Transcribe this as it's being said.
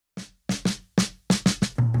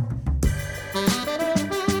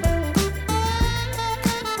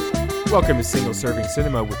Welcome to Single Serving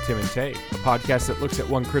Cinema with Tim and Tay, a podcast that looks at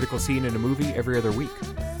one critical scene in a movie every other week.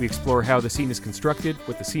 We explore how the scene is constructed,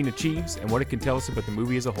 what the scene achieves, and what it can tell us about the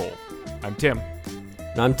movie as a whole. I'm Tim.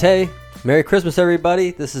 And I'm Tay. Merry Christmas,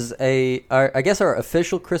 everybody. This is our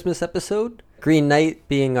official Christmas episode. Green Knight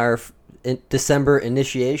being our December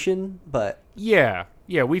initiation, but... Yeah,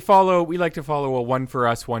 we like to follow a one for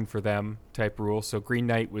us, one for them type rule. So Green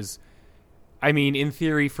Knight was... I mean, in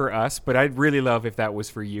theory for us, but I'd really love if that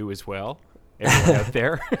was for you as well, everyone out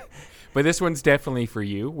there. But this one's definitely for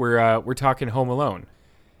you. We're talking Home Alone.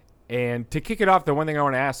 And to kick it off, the one thing I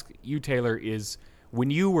want to ask you, Taylor, is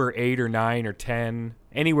when you were 8 or 9 or 10,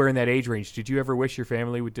 anywhere in that age range, did you ever wish your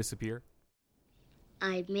family would disappear?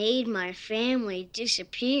 I made my family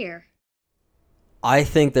disappear. I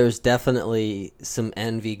think there's definitely some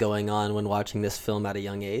envy going on when watching this film at a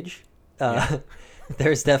young age.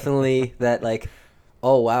 There's definitely that, like,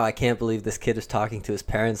 oh, wow, I can't believe this kid is talking to his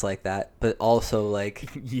parents like that. But also, like,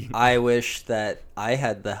 I wish that I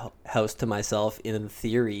had the house to myself in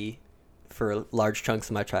theory for large chunks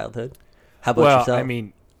of my childhood. How about yourself? Well, I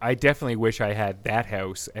mean, I definitely wish I had that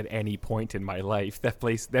house at any point in my life. That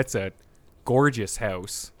place, that's a gorgeous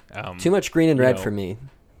house. Too much green and red for me.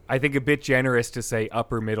 I think a bit generous to say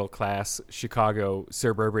upper middle class Chicago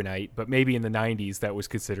suburbanite, but maybe in the 90s that was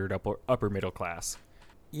considered upper middle class.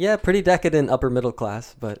 Yeah, pretty decadent upper middle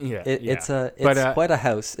class, but it's quite a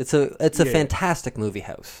house. It's a fantastic movie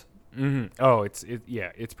house. Mm-hmm. Oh,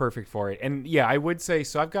 it's perfect for it. And yeah, I would say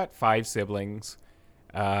so. I've got 5 siblings.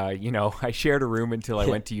 I shared a room until I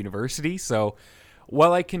went to university. So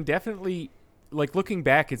while I can definitely, like, looking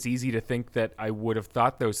back, it's easy to think that I would have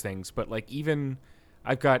thought those things, but like even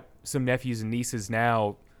I've got some nephews and nieces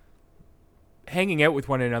now. Hanging out with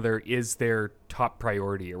one another is their top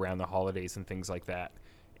priority around the holidays and things like that.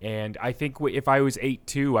 And I think if I was 8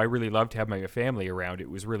 too, I really loved having a family around. It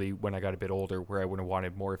was really when I got a bit older where I would have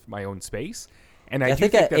wanted more of my own space. And I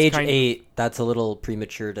think at age 8, that's a little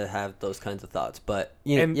premature to have those kinds of thoughts. But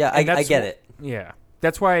I get it. Yeah,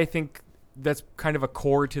 that's why I think that's kind of a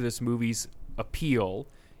core to this movie's appeal.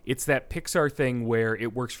 It's that Pixar thing where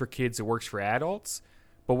it works for kids, it works for adults.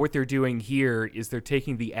 But what they're doing here is they're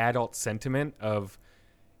taking the adult sentiment of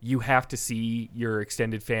you have to see your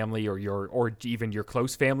extended family or even your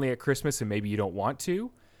close family at Christmas and maybe you don't want to.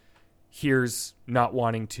 Here's not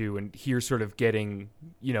wanting to, and here's sort of getting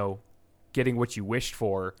what you wished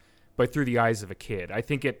for, but through the eyes of a kid. I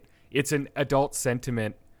think it's an adult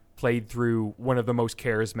sentiment played through one of the most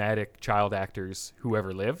charismatic child actors who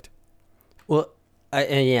ever lived. Well,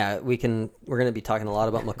 we're going to be talking a lot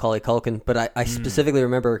about Macaulay Culkin, but I specifically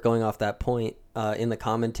remember going off that point in the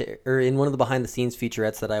commentary or in one of the behind the scenes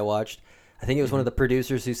featurettes that I watched. I think it was one of the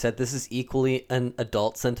producers who said this is equally an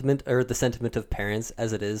adult sentiment or the sentiment of parents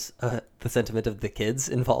as it is the sentiment of the kids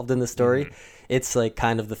involved in the story. Mm-hmm. It's like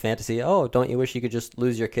kind of the fantasy. Oh, don't you wish you could just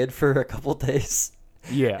lose your kid for a couple days?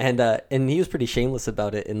 Yeah. And he was pretty shameless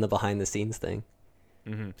about it in the behind the scenes thing.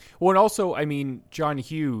 Mm-hmm. Well, and also, I mean, John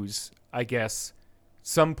Hughes, I guess,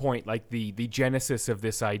 some point, like the genesis of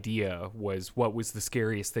this idea was what was the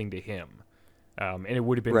scariest thing to him. And it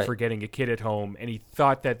would have been for getting a kid at home. And he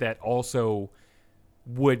thought that also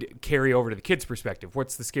would carry over to the kid's perspective.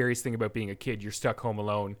 What's the scariest thing about being a kid? You're stuck home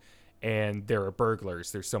alone and there are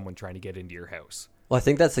burglars. There's someone trying to get into your house. Well, I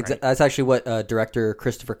think that's actually what director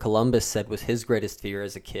Christopher Columbus said was his greatest fear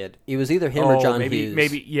as a kid. It was either him or John Hughes.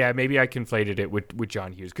 Maybe I conflated it with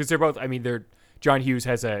John Hughes. Because they're both, I mean, John Hughes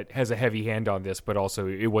has a heavy hand on this, but also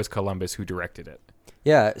it was Columbus who directed it.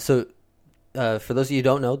 Yeah, so for those of you who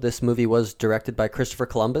don't know, this movie was directed by Christopher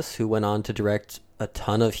Columbus, who went on to direct a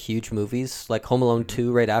ton of huge movies, like Home Alone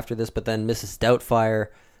 2 right after this, but then Mrs. Doubtfire,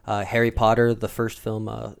 Harry Potter, the first film,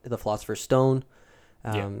 The Philosopher's Stone.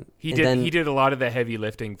 He did a lot of the heavy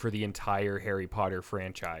lifting for the entire Harry Potter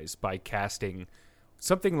franchise by casting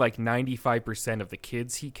something like 95% of the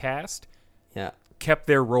kids he cast. Yeah. Kept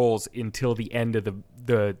their roles until the end of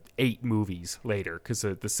the 8 movies later, because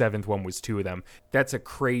the 7th one was 2 of them. That's a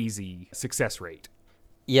crazy success rate.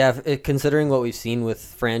 Yeah, considering what we've seen with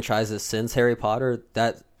franchises since Harry Potter,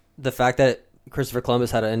 that the fact that Christopher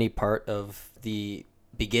Columbus had any part of the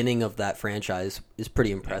beginning of that franchise is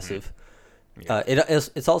pretty impressive. Mm-hmm. Yeah.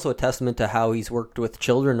 It's also a testament to how he's worked with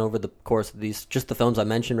children over the course of just the films I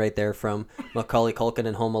mentioned right there, from Macaulay Culkin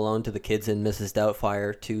in Home Alone to the kids in Mrs.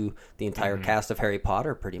 Doubtfire to the entire cast of Harry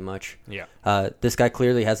Potter, pretty much. Yeah. This guy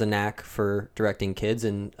clearly has a knack for directing kids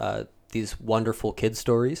and these wonderful kid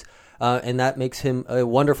stories, and that makes him a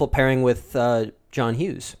wonderful pairing with John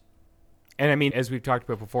Hughes. And I mean, as we've talked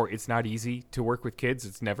about before, it's not easy to work with kids.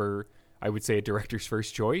 It's never I would say, a director's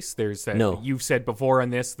first choice. There's No. You've said before on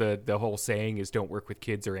this, the whole saying is don't work with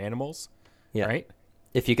kids or animals. Yeah. Right?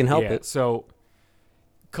 If you can help Yeah, it. so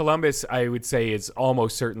Columbus, I would say, is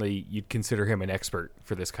almost certainly, you'd consider him an expert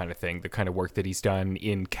for this kind of thing, the kind of work that he's done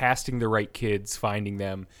in casting the right kids, finding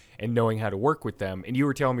them, and knowing how to work with them. And you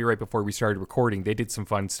were telling me right before we started recording, they did some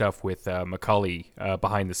fun stuff with Macaulay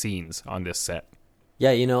behind the scenes on this set.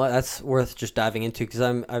 Yeah, you know what? That's worth just diving into because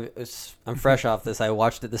I'm fresh off this. I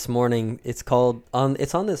watched it this morning. It's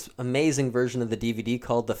on this amazing version of the DVD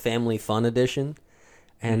called the Family Fun Edition,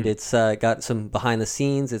 and it's got some behind the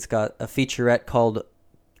scenes. It's got a featurette called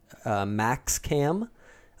Max Cam,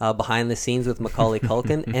 behind the scenes with Macaulay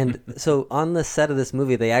Culkin. And so on the set of this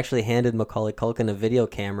movie, they actually handed Macaulay Culkin a video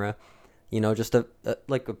camera, just a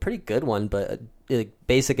pretty good one, but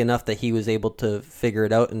basic enough that he was able to figure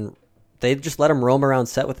it out, and they just let him roam around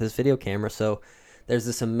set with his video camera. So there's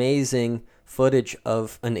this amazing footage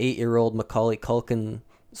of an 8-year-old Macaulay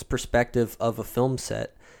Culkin's perspective of a film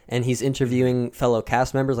set. And he's interviewing fellow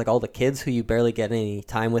cast members, like all the kids who you barely get any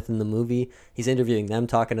time with in the movie. He's interviewing them,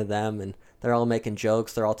 talking to them, and they're all making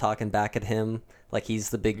jokes. They're all talking back at him like he's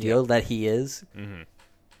the big deal that he is. Mm-hmm.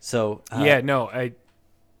 So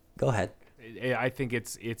go ahead. I think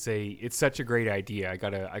it's such a great idea. I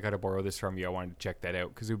gotta borrow this from you. I wanted to check that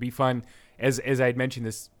out because it would be fun. As I had mentioned,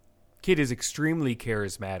 this kid is extremely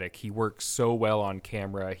charismatic. He works so well on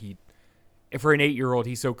camera. For an 8-year-old,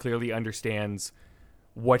 he so clearly understands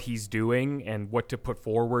what he's doing and what to put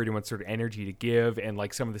forward and what sort of energy to give. And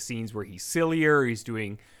like some of the scenes where he's sillier, he's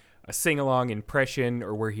doing a sing-along impression,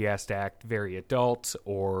 or where he has to act very adult,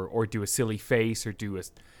 or do a silly face, or do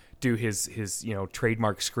his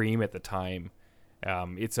trademark scream at the time.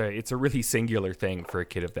 It's a really singular thing for a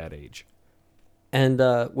kid of that age. And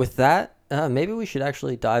with that, maybe we should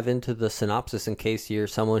actually dive into the synopsis in case you're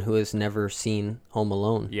someone who has never seen Home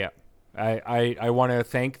Alone. Yeah. I want to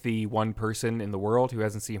thank the one person in the world who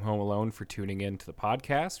hasn't seen Home Alone for tuning in to the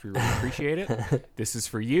podcast. We really appreciate it. This is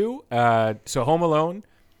for you. So Home Alone,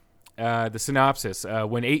 the synopsis.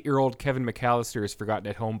 When 8-year-old Kevin McAllister is forgotten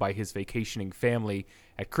at home by his vacationing family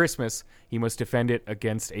at Christmas, he must defend it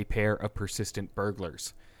against a pair of persistent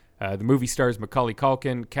burglars. The movie stars Macaulay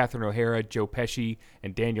Culkin, Catherine O'Hara, Joe Pesci,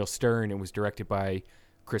 and Daniel Stern, and was directed by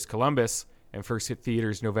Chris Columbus, and first hit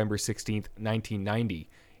theaters November 16th, 1990.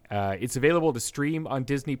 It's available to stream on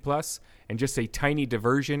Disney Plus, and just a tiny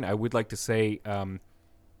diversion, I would like to say I'm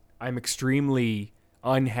extremely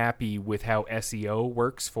unhappy with how SEO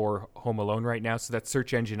works for Home Alone right now. So that's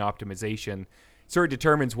search engine optimization. Sort of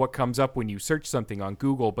determines what comes up when you search something on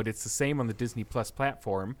Google, but it's the same on the Disney Plus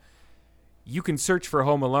platform. You can search for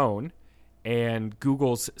Home Alone, and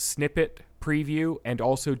Google's snippet preview and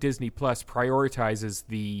also Disney Plus prioritizes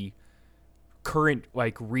the current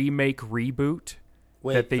remake reboot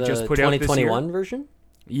that they just put out this year. 2021 version?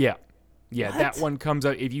 Yeah. What? That one comes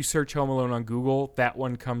up. If you search Home Alone on Google, that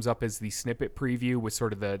one comes up as the snippet preview with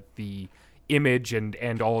sort of the image and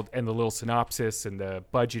the little synopsis and the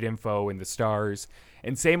budget info and the stars.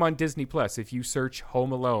 And same on Disney Plus. If you search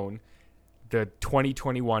Home Alone, the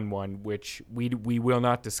 2021 one, which we will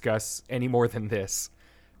not discuss any more than this,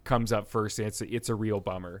 comes up first. And it's a real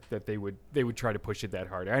bummer that they would try to push it that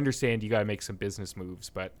hard. I understand you got to make some business moves,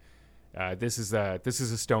 but this is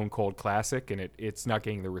a stone cold classic, and it's not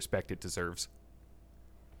getting the respect it deserves.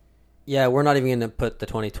 Yeah, we're not even going to put the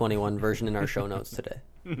 2021 version in our show notes today.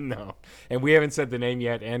 No, and we haven't said the name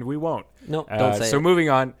yet, and we won't. No, don't say it. So moving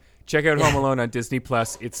on, check out Home Alone on Disney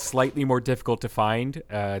Plus. It's slightly more difficult to find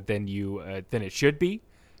than it should be,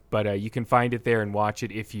 but you can find it there and watch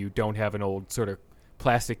it if you don't have an old sort of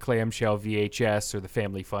plastic clamshell VHS or the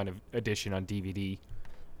Family Fun edition on DVD.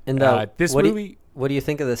 And this what movie. What do you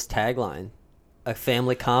think of this tagline? A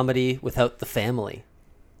family comedy without the family.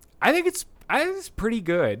 I think it's pretty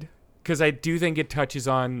good, because I do think it touches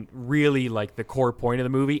on really like the core point of the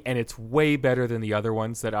movie, and it's way better than the other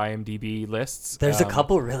ones that IMDb lists. There's a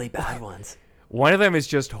couple really bad ones. One of them is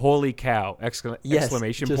just "Holy cow!"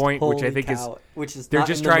 exclamation point, which I think is they're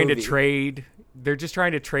just trying to trade. They're just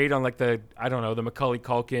trying to trade on like the Macaulay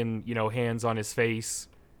Culkin, hands on his face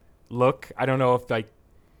look. I don't know if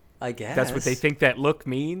I guess that's what they think that look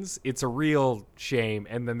means. It's a real shame.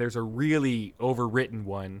 And then there's a really overwritten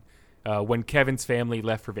one. When Kevin's family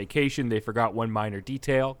left for vacation, they forgot one minor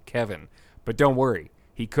detail: Kevin. But don't worry,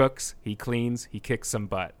 he cooks, he cleans, he kicks some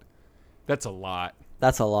butt. That's a lot.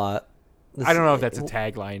 I don't know if that's a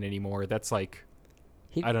tagline anymore. That's like,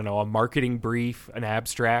 I don't know, a marketing brief, an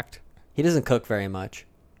abstract. He doesn't cook very much.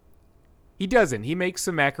 He doesn't. He makes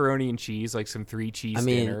some macaroni and cheese, like some 3-cheese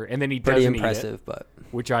dinner, and then he pretty doesn't impressive, eat it, but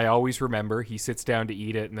which I always remember. He sits down to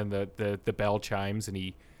eat it, and then the bell chimes, and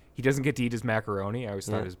he He doesn't get to eat his macaroni. I always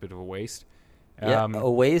thought it was a bit of a waste. A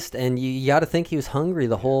waste, and you got to think he was hungry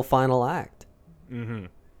the whole final act. Mm-hmm.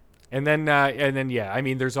 And then, I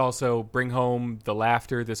mean, there's also Bring Home the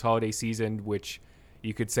Laughter this holiday season, which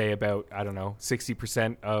you could say about, I don't know,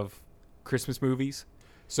 60% of Christmas movies.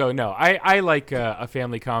 So, no, I like a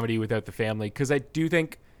family comedy without the family, because I do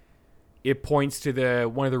think it points to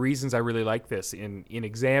one of the reasons I really like this in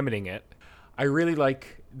examining it. I really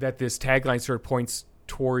like that this tagline sort of points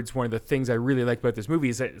towards one of the things I really like about this movie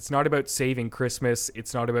is that it's not about saving Christmas.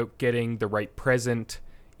 It's not about getting the right present.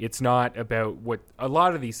 It's not about what a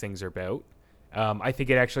lot of these things are about. I think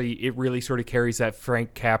it really sort of carries that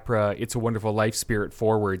Frank Capra, It's a Wonderful Life spirit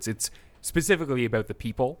forwards. It's specifically about the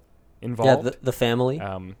people involved. Yeah, the family.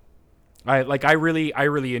 I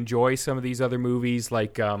really enjoy some of these other movies.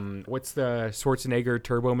 Like, what's the Schwarzenegger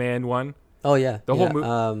Turbo Man one? Oh yeah, the whole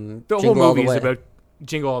movie is about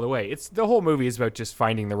Jingle All the Way. The whole movie is about just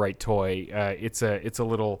finding the right toy. It's a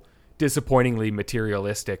little disappointingly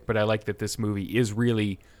materialistic, but I like that this movie is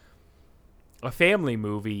really a family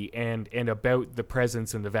movie and about the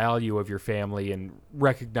presence and the value of your family and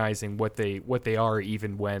recognizing what they are,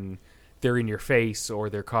 even when they're in your face or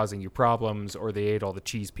they're causing you problems or they ate all the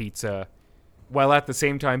cheese pizza, while at the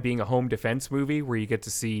same time being a home defense movie where you get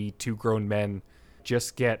to see two grown men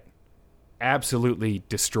just get absolutely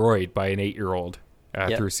destroyed by an 8-year-old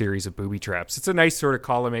through a series of booby traps. It's a nice sort of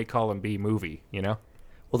column A, column B movie, you know?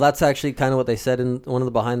 Well, that's actually kind of what they said in one of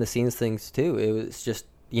the behind-the-scenes things, too. It was just,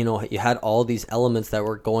 you had all these elements that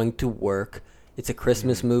were going to work. It's a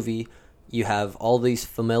Christmas movie. You have all these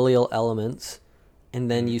familial elements, and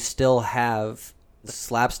then you still have the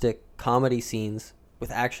slapstick comedy scenes with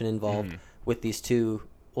action involved with these two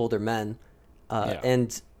older men.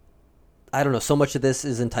 And I don't know, so much of this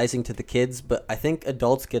is enticing to the kids, but I think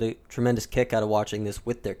adults get a tremendous kick out of watching this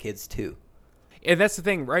with their kids, too. And that's the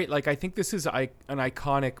thing, right? Like, I think this is an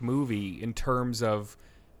iconic movie in terms of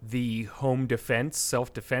the home defense,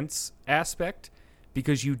 self-defense aspect,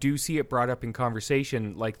 because you do see it brought up in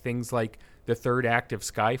conversation, like things like the third act of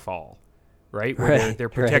Skyfall, right? Where they're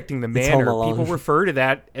protecting the manor. People refer to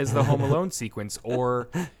that as the Home Alone sequence, or,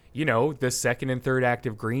 the second and third act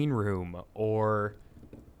of Green Room, or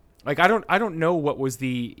like, I don't know what was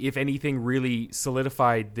if anything really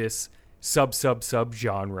solidified this sub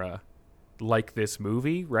genre like this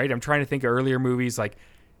movie, right? I'm trying to think of earlier movies, like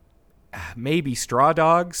maybe Straw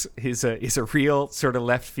Dogs is a real sort of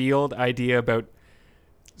left field idea about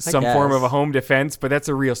some form of a home defense, but that's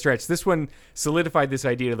a real stretch. This one solidified this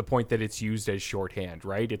idea to the point that it's used as shorthand,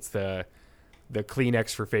 right? It's the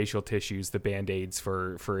Kleenex for facial tissues, the Band-Aids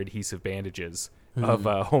for adhesive bandages of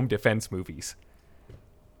home defense movies.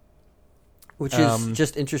 Which is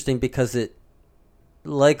just interesting because it,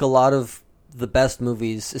 like a lot of the best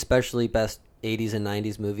movies, especially best 80s and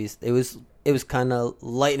 90s movies, it was kind of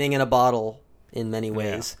lightning in a bottle in many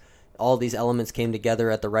ways. Yeah. All these elements came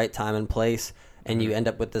together at the right time and place, and you end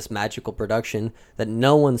up with this magical production that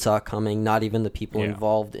no one saw coming, not even the people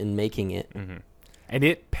involved in making it. Mm-hmm. And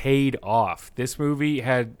it paid off. This movie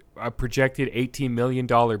had a projected $18 million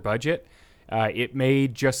budget. It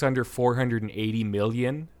made just under $480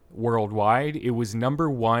 million worldwide. It was number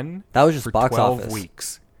one. That was just for box 12 office.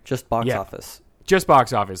 weeks. Just box office. Just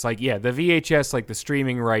box office. Like, the VHS, like the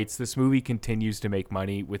streaming rights, this movie continues to make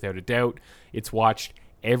money without a doubt. It's watched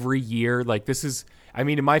every year. Like, this is, I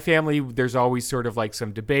mean, in my family, there's always sort of like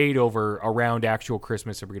some debate around actual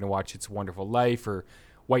Christmas. Are we going to watch It's a Wonderful Life or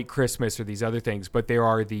White Christmas or these other things? But there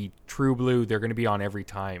are the true blue. They're going to be on every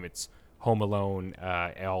time. It's Home Alone,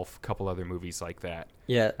 Elf, a couple other movies like that.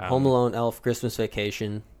 Yeah, Home Alone, Elf, Christmas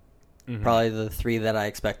Vacation. Probably the three that I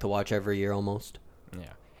expect to watch every year almost. Yeah.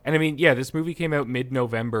 And I mean, this movie came out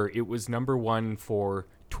mid-November. It was number one for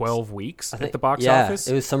 12 weeks at the box office.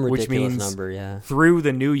 It was some ridiculous which means number, through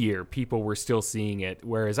the new year, people were still seeing it.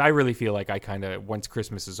 Whereas I really feel like I kind of, once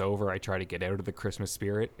Christmas is over, I try to get out of the Christmas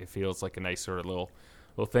spirit. It feels like a nice sort of little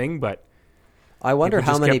thing, but I wonder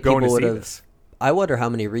how many people would have... I wonder how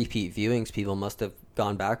many repeat viewings people must have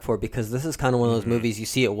gone back for, because this is kind of one of those movies you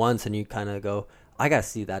see it once and you kind of go, I got to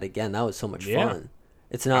see that again. That was so much fun.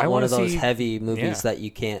 It's not one of those heavy movies that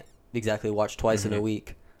you can't exactly watch twice in a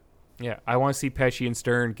week. Yeah, I want to see Pesci and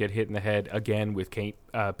Stern get hit in the head again with paint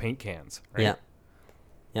cans. Right?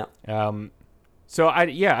 Yeah. So I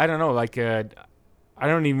don't know. Like, I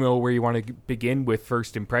don't even know where you want to begin with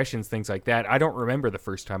first impressions, things like that. I don't remember the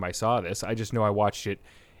first time I saw this. I just know I watched it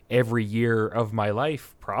every year of my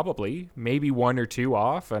life, probably, maybe one or two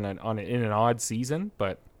off in an odd season,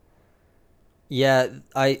 but. Yeah,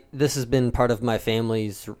 this has been part of my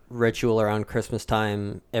family's ritual around Christmas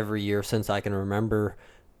time every year since I can remember.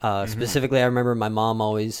 Specifically, I remember my mom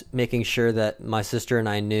always making sure that my sister and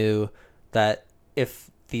I knew that if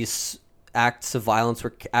these acts of violence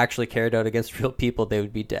were actually carried out against real people, they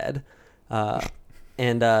would be dead.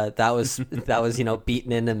 And that was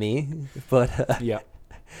beaten into me. But Yeah.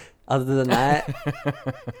 other than that,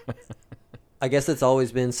 I guess it's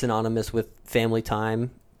always been synonymous with family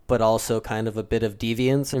time, but also kind of a bit of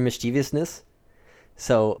deviance and mischievousness.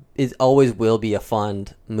 So it always will be a fun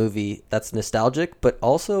movie that's nostalgic, but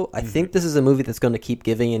also I think this is a movie that's going to keep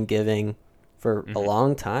giving and giving for a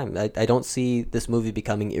long time. I don't see this movie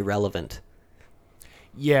becoming irrelevant.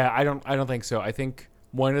 Yeah, I don't think so. I think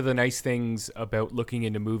one of the nice things about looking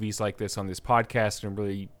into movies like this on this podcast and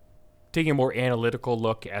really taking a more analytical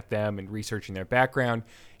look at them and researching their background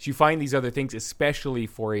is you find these other things, especially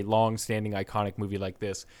for a long-standing iconic movie like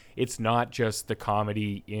this. It's not just the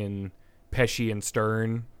comedy in Pesci and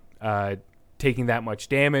Stern taking that much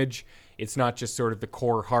damage. It's not just sort of the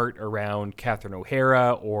core heart around Catherine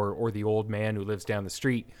O'Hara or the old man who lives down the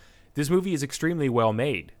street. This movie is extremely well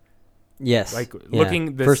made. Yes.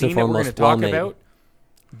 Looking the First scene and that we're going foremost, to talk well-made. about,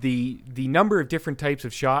 the number of different types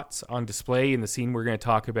of shots on display in the scene we're going to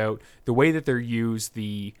talk about, the way that they're used,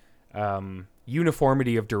 the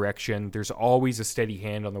uniformity of direction. There's always a steady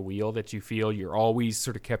hand on the wheel that you feel. You're always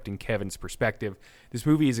sort of kept in Kevin's perspective. This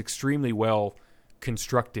movie is extremely well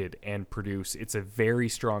constructed and produced. It's a very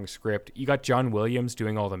strong script. You got John Williams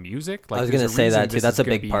doing all the music. I was going to say that too. That's a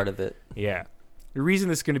big part of it. Yeah. The reason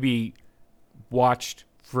this is going to be watched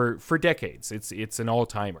for decades. It's an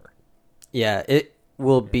all-timer. Yeah, it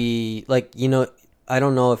will be I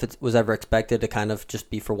don't know if it was ever expected to kind of just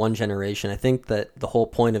be for one generation. I think that the whole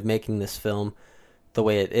point of making this film the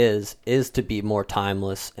way it is to be more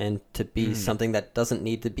timeless and to be something that doesn't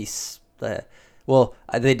need to be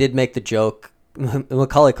they did make the joke.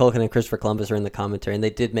 Macaulay Culkin and Christopher Columbus are in the commentary, and they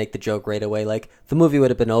did make the joke right away, like the movie would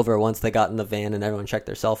have been over once they got in the van and everyone checked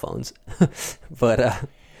their cell phones.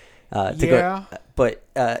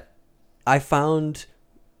 I found,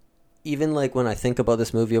 even like when I think about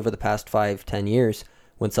this movie over the past 5-10 years,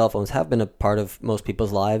 when cell phones have been a part of most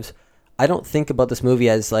people's lives, I don't think about this movie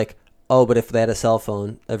as like, oh, but if they had a cell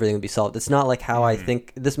phone, everything would be solved. It's not like how I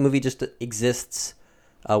think. This movie just exists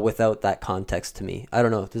without that context to me. I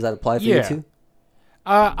don't know. Does that apply for you too?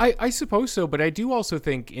 I suppose so, but I do also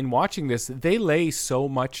think in watching this, they lay so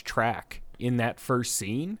much track in that first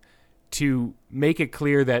scene to make it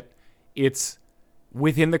clear that it's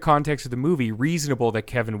within the context of the movie reasonable that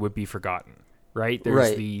Kevin would be forgotten, right?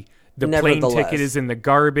 There's the plane ticket is in the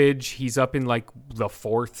garbage. He's up in like the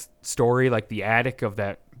 4th story, like the attic of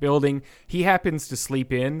that building. He happens to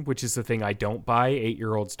sleep in, which is the thing I don't buy.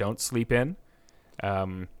 8-year-olds don't sleep in.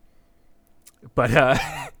 That's,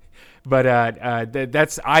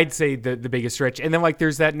 I'd say, the biggest stretch. And then like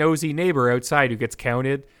there's that nosy neighbor outside who gets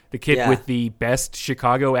counted, the kid with the best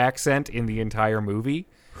Chicago accent in the entire movie,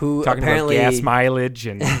 who talking apparently about gas mileage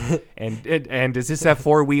and is this a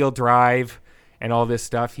 4-wheel drive and all this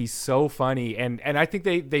stuff. He's so funny, and I think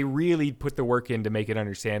they really put the work in to make it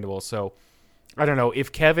understandable. So I don't know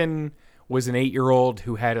if Kevin was an 8-year-old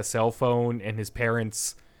who had a cell phone and his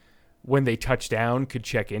parents, when they touched down, could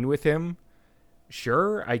check in with him.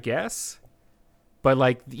 Sure, I guess. But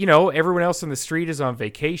like, everyone else on the street is on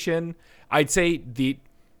vacation. I'd say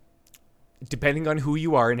depending on who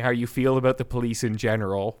you are and how you feel about the police in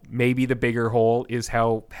general, maybe the bigger hole is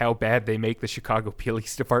how bad they make the Chicago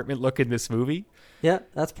Police Department look in this movie. Yeah,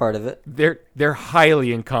 that's part of it. They're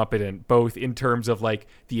highly incompetent, both in terms of like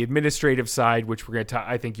the administrative side, which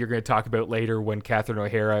I think you're going to talk about later when Catherine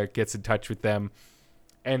O'Hara gets in touch with them,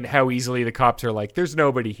 and how easily the cops are like, there's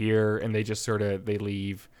nobody here, and they just sort of, they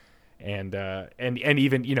leave. And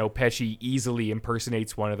even, Pesci easily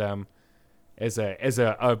impersonates one of them as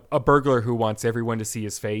a burglar who wants everyone to see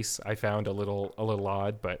his face. I found a little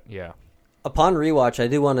odd, but yeah. Upon rewatch, I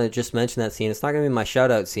do want to just mention that scene. It's not going to be my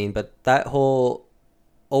shout out scene, but that whole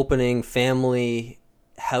opening family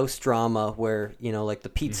house drama where, like the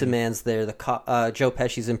pizza man's there, Joe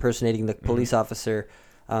Pesci's impersonating the police officer.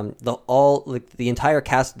 The entire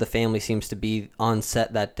cast of the family seems to be on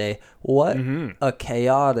set that day. What a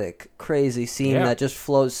chaotic, crazy scene that just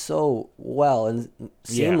flows so well and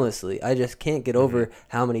seamlessly. I just can't get over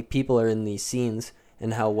how many people are in these scenes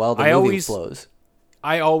and how well the movie flows.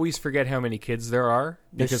 I always forget how many kids there are.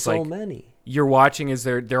 There's so many. You're watching as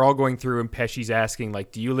they're all going through, and Pesci's asking,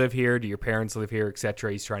 like, do you live here? Do your parents live here?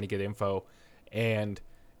 Etc. He's trying to get info. And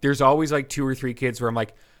there's always like 2 or 3 kids where I'm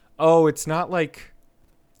like, oh, it's not like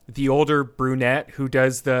the older brunette who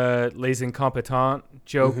does the les incompetents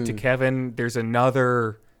joke to Kevin. There's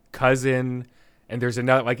another cousin, and there's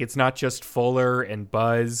another, like, it's not just Fuller and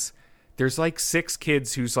Buzz. there's like 6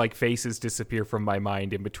 kids whose like faces disappear from my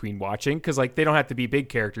mind in between watching, because like they don't have to be big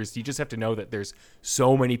characters. You just have to know that there's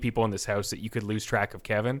so many people in this house that you could lose track of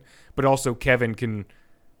Kevin, but also Kevin can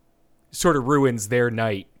sort of ruins their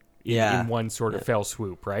night in one sort of fell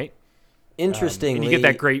swoop, right? Interestingly, and you get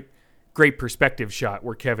that great perspective shot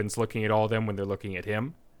where Kevin's looking at all of them when they're looking at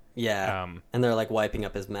him. Yeah, and they're like wiping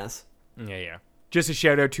up his mess. Yeah. Just a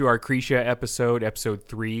shout out to our Krisha episode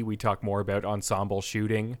 3. We talk more about ensemble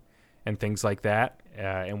shooting and things like that,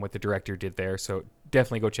 and what the director did there. So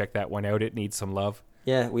definitely go check that one out. It needs some love.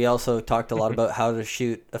 Yeah, we also talked a lot about how to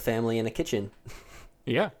shoot a family in a kitchen.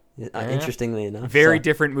 Yeah. Interestingly enough. Very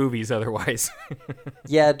different movies otherwise.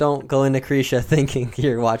 Yeah, don't go into Krisha thinking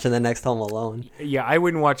you're watching the next Home Alone. Yeah, I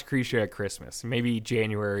wouldn't watch Krisha at Christmas. Maybe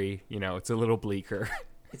January, it's a little bleaker.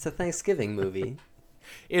 It's a Thanksgiving movie.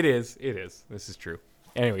 It is. This is true.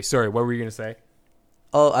 Anyway, sorry, what were you going to say?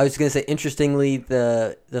 Oh, I was going to say, interestingly,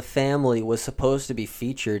 the family was supposed to be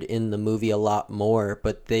featured in the movie a lot more,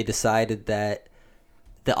 but they decided that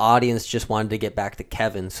the audience just wanted to get back to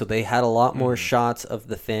Kevin. So they had a lot more shots of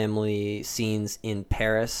the family scenes in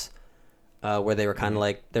Paris, where they were kind of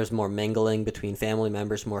like, there's more mingling between family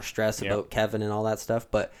members, more stress about Kevin and all that stuff.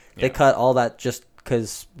 But they cut all that just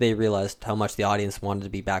because they realized how much the audience wanted to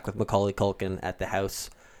be back with Macaulay Culkin at the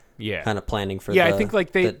house. Yeah. Kind of planning for I think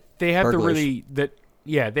like they have burglars.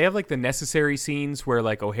 they have like the necessary scenes where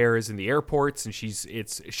like O'Hara's in the airports and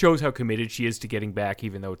it shows how committed she is to getting back,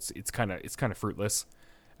 even though it's kind of fruitless.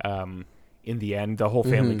 In the end, the whole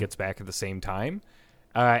family gets back at the same time.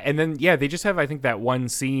 And then, they just have, I think, that one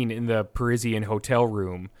scene in the Parisian hotel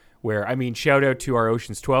room where, shout out to our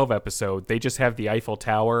Ocean's 12 episode. They just have the Eiffel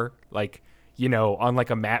Tower, like, on like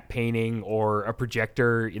a matte painting or a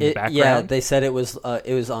projector in the background. Yeah, they said it was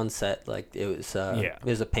on set. Like it was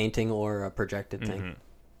a painting or a projected thing.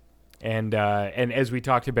 And as we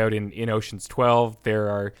talked about in Ocean's 12,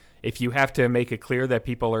 if you have to make it clear that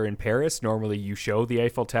people are in Paris, normally you show the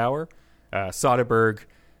Eiffel Tower. Soderbergh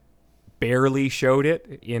barely showed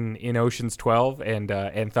it in Ocean's 12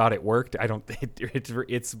 and thought it worked. I don't think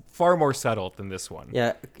it's far more subtle than this one.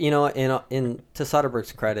 Yeah, in to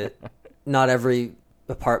Soderbergh's credit, not every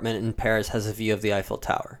apartment in Paris has a view of the Eiffel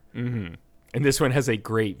Tower. Mm-hmm. And this one has a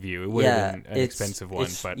great view. It would have been an expensive one,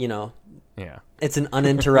 but it's an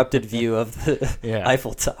uninterrupted view of the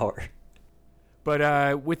Eiffel Tower.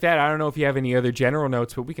 But with that, I don't know if you have any other general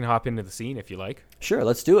notes, but we can hop into the scene if you like. Sure,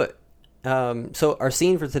 let's do it. So our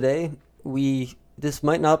scene for today, this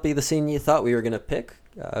might not be the scene you thought we were going to pick,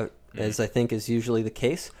 as I think is usually the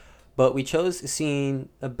case, but we chose a scene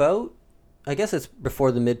about, I guess it's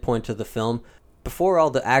before the midpoint of the film, before all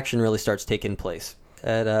the action really starts taking place,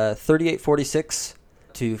 at 38:46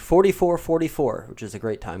 to 44:44, which is a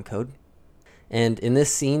great time code. And in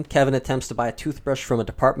this scene, Kevin attempts to buy a toothbrush from a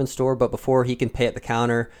department store, but before he can pay at the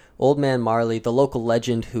counter, Old Man Marley, the local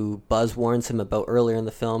legend who Buzz warns him about earlier in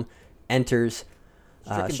the film, enters.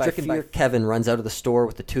 Stricken by fear, Kevin runs out of the store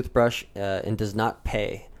with the toothbrush and does not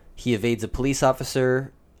pay. He evades a police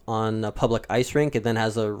officer on a public ice rink and then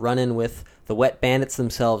has a run-in with the wet bandits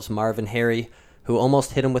themselves, Marv and Harry, who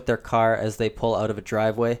almost hit him with their car as they pull out of a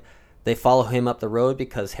driveway. They follow him up the road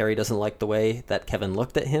because Harry doesn't like the way that Kevin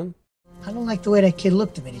looked at him. I don't like the way that kid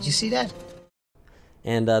looked at me. Did you see that?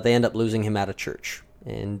 And they end up losing him at a church.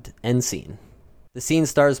 And end scene. The scene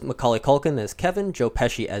stars Macaulay Culkin as Kevin, Joe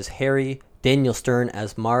Pesci as Harry, Daniel Stern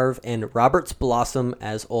as Marv, and Roberts Blossom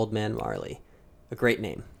as Old Man Marley. A great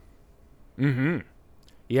name. Mm-hmm.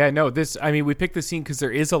 Yeah, no, we picked the scene because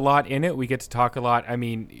there is a lot in it. We get to talk a lot.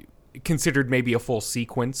 Considered maybe a full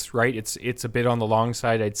sequence, right? It's a bit on the long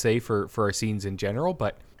side, I'd say, for our scenes in general,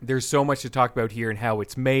 but there's so much to talk about here and how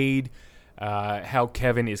it's made, how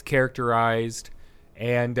Kevin is characterized,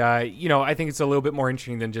 and I think it's a little bit more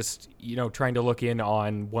interesting than just trying to look in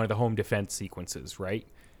on one of the home defense sequences, right?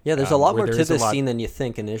 Yeah, there's a lot more to this scene than you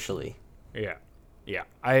think initially. Yeah.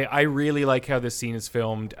 I really like how this scene is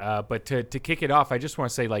filmed, but to kick it off, I just want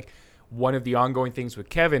to say, like, one of the ongoing things with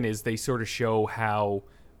Kevin is they sort of show how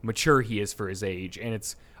mature he is for his age, and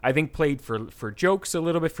it's, I think, played for jokes a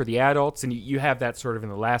little bit for the adults, and you have that sort of in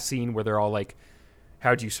the last scene where they're all like,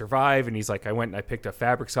 how'd you survive? And he's like, I went and I picked a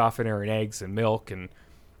fabric softener and eggs and milk, and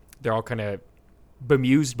they're all kind of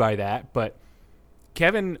bemused by that. But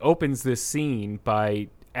Kevin opens this scene by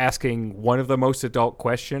asking one of the most adult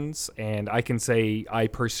questions, and I can say I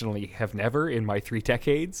personally have never in my 3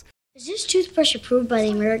 decades. Is this toothbrush approved by the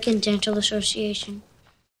American Dental Association?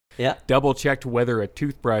 Yeah. Double checked whether a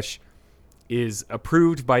toothbrush is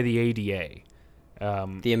approved by the ADA.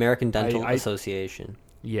 The American Dental Association.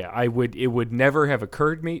 Yeah, it would never have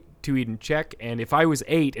occurred me to even check. And if I was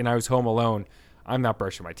 8 and I was home alone, I'm not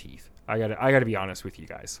brushing my teeth. I gotta be honest with you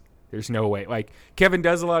guys. There's no way. Like, Kevin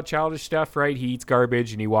does a lot of childish stuff, right? He eats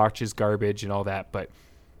garbage and he watches garbage and all that, but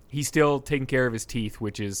he's still taking care of his teeth,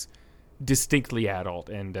 which is distinctly adult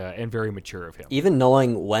and very mature of him. Even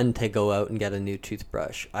knowing when to go out and get a new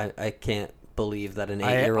toothbrush, I can't believe that an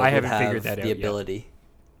 8-year-old would have the ability.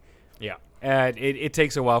 Yeah. And it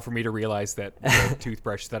takes a while for me to realize that the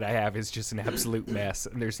toothbrush that I have is just an absolute mess,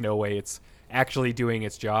 and there's no way it's actually doing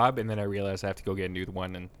its job. And then I realize I have to go get a new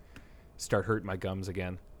one and start hurting my gums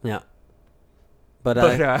again. Yeah.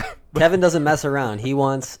 But Kevin doesn't mess around. He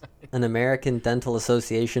wants an American Dental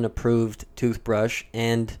Association approved toothbrush,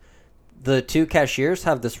 and the two cashiers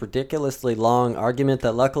have this ridiculously long argument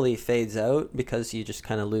that luckily fades out because you just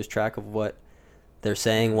kind of lose track of what they're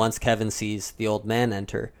saying once Kevin sees the old man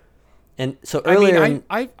enter. And so earlier,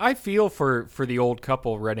 I feel for the old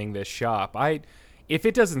couple running this shop. If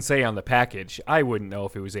it doesn't say on the package, I wouldn't know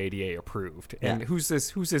if it was ADA approved. And who's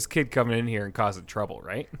this kid coming in here and causing trouble,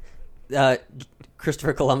 right?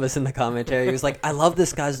 Christopher Columbus in the commentary, he was like, I love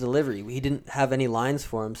this guy's delivery. We didn't have any lines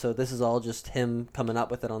for him, so this is all just him coming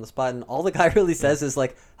up with it on the spot. And all the guy really says is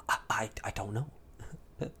like, I don't know.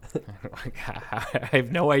 I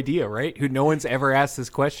have no idea, right? No one's ever asked this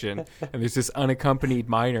question, and there's this unaccompanied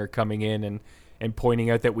minor coming in and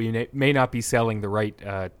pointing out that we may not be selling the right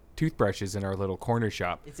toothbrushes in our little corner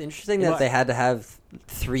shop. It's interesting that they had to have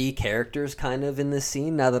 3 characters kind of in this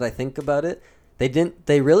scene, now that I think about it.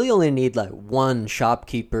 They really only need like one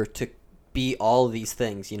shopkeeper to be all of these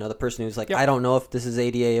things. You know, the person who's like, I don't know if this is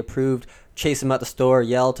ADA approved, chase him out the store,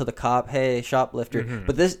 yell to the cop, hey, shoplifter. Mm-hmm.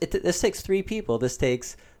 But this takes 3 people. This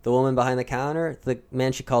takes the woman behind the counter, the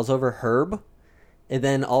man she calls over, Herb, and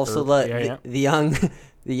then also the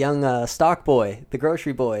young stock boy, the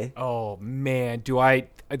grocery boy. Oh man,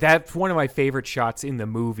 that's one of my favorite shots in the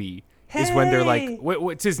movie. Hey! Is when they're like,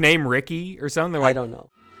 what's his name, Ricky or something? They're like, I don't know.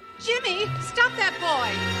 Jimmy, stop that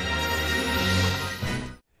boy.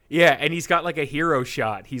 Yeah, and he's got like a hero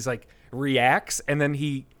shot. He's like reacts, and then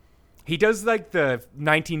he does like the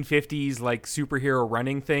 1950s like superhero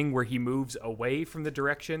running thing where he moves away from the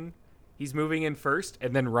direction he's moving in first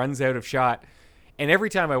and then runs out of shot. And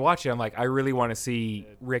every time I watch it, I'm like, I really want to see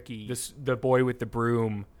Ricky, the boy with the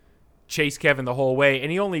broom, chase Kevin the whole way.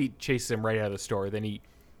 And he only chases him right out of the store. Then he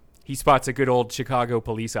spots a good old Chicago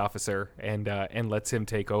police officer and lets him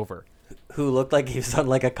take over. Who looked like he was on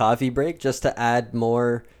like a coffee break just to add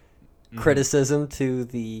more criticism to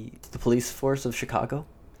the police force of Chicago.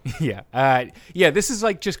 Yeah. This is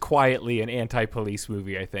like just quietly an anti-police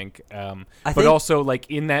movie, I think. But also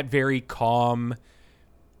like in that very calm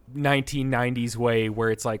 1990s way where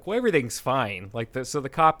it's like, well, everything's fine. Like so the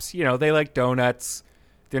cops, you know, they like donuts.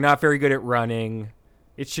 They're not very good at running.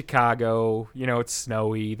 It's Chicago, you know, it's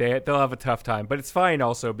snowy. They'll have a tough time, but it's fine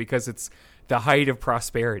also because it's the height of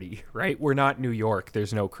prosperity, right? We're not New York.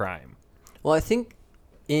 There's no crime. Well, I think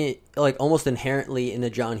like almost inherently in a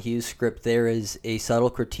John Hughes script, there is a subtle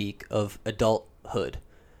critique of adulthood.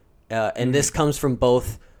 And this comes from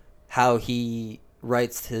both how he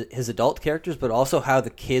writes his adult characters, but also how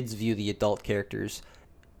the kids view the adult characters.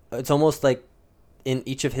 It's almost like in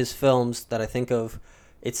each of his films that I think of,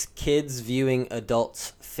 it's kids viewing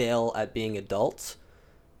adults fail at being adults.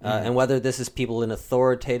 And whether this is people in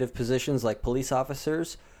authoritative positions like police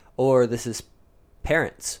officers, or this is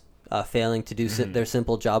parents failing to do their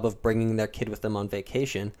simple job of bringing their kid with them on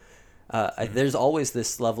vacation. There's always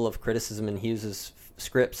this level of criticism in Hughes's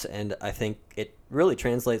scripts, and I think it really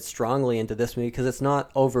translates strongly into this movie because it's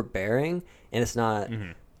not overbearing and it's not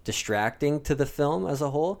distracting to the film as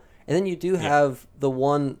a whole. And then you do have the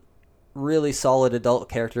one really solid adult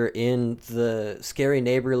character in the scary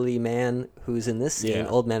neighborly man who's in this scene,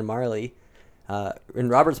 Old Man Marley. And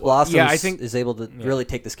Roberts Blossom I think is able to really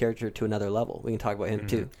take this character to another level. We can talk about him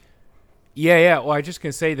too. Yeah. Well, I'm just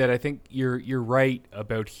gonna say that I think you're right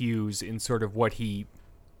about Hughes in sort of what he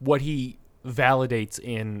validates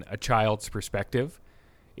in a child's perspective.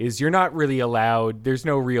 Is you're not really allowed. There's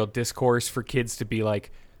no real discourse for kids to be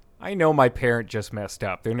like, I know my parent just messed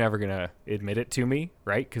up. They're never going to admit it to me,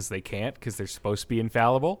 right? Because they can't, because they're supposed to be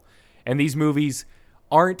infallible. And these movies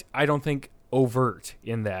aren't, I don't think, overt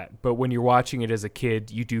in that. But when you're watching it as a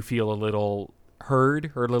kid, you do feel a little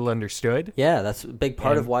heard or a little understood. Yeah, that's a big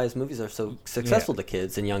part of why his movies are so successful to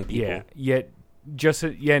kids and young people. Yeah, yet just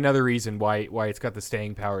another reason why it's got the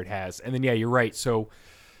staying power it has. And then, you're right. So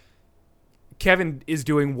Kevin is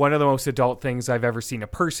doing one of the most adult things I've ever seen a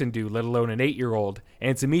person do, let alone an 8-year-old.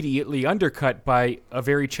 And it's immediately undercut by a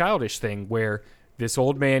very childish thing where this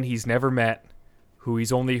old man he's never met, who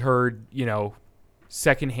he's only heard,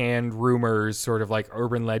 secondhand rumors, sort of like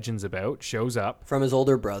urban legends about, shows up. From his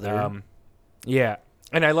older brother.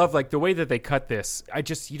 And I love like the way that they cut this.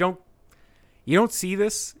 You don't see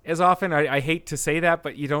this as often. I hate to say that,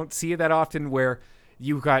 but you don't see it that often where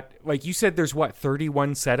you got, like you said, there's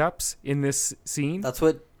 31 setups in this scene? That's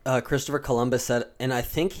what Christopher Columbus said. And I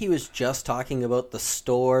think he was just talking about the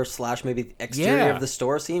store / maybe the exterior of the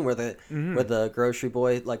store scene where the grocery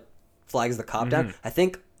boy like flags the cop down. I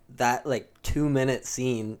think that like 2-minute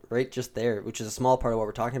scene right just there, which is a small part of what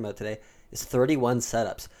we're talking about today, is 31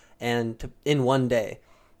 setups in one day.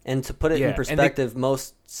 And to put it in perspective,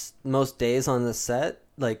 most days on the set,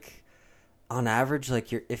 like on average,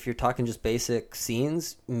 like if you're talking just basic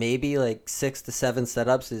scenes, maybe like 6 to 7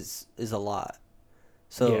 setups is a lot.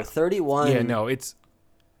 So 31. Yeah, no,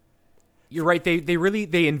 you're right.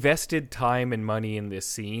 They invested time and money in this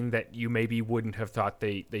scene that you maybe wouldn't have thought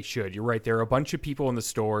they should. You're right. There are a bunch of people in the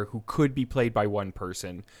store who could be played by one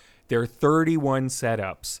person. There are 31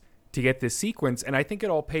 setups to get this sequence, and I think it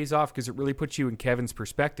all pays off because it really puts you in Kevin's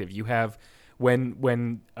perspective. You have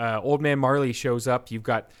when Old Man Marley shows up, you've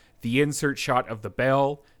got the insert shot of the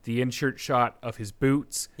bell, the insert shot of his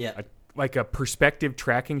boots, like a perspective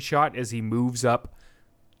tracking shot as he moves up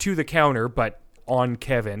to the counter, but on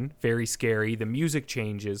Kevin, very scary. The music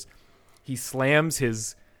changes. He slams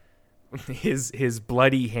his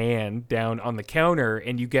bloody hand down on the counter,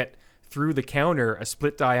 and you get through the counter a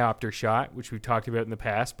split diopter shot, which we've talked about in the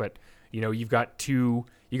past, but you've got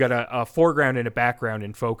a foreground and a background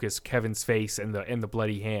in focus, Kevin's face and the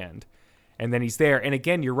bloody hand. And then he's there. And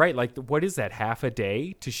again, you're right, like what is that, half a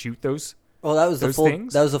day to shoot those? Well, that was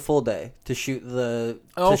things? That was a full day to shoot the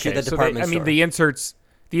department store.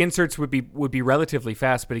 The inserts would be relatively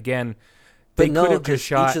fast, but again, But they no, could have just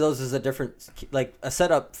shot each of those is a different, like a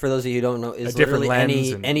setup. For those of you who don't know, is a different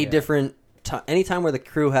literally lens any different. Any time where the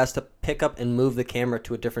crew has to pick up and move the camera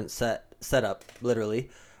to a different setup, literally,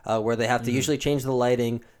 where they have to usually change the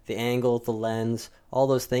lighting, the angle, the lens, all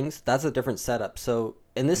those things. That's a different setup. So,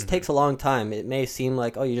 and this takes a long time. It may seem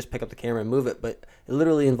like, oh, you just pick up the camera and move it, but it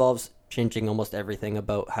literally involves changing almost everything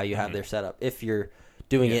about how you have their setup if you're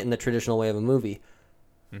doing it in the traditional way of a movie.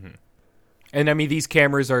 And I mean, these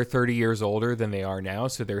cameras are 30 years older than they are now,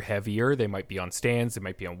 so they're heavier. They might be on stands. They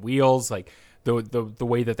might be on wheels. Like the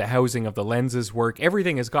way that the housing of the lenses work,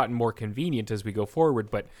 everything has gotten more convenient as we go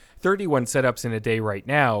forward. But 31 setups in a day right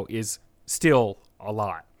now is still a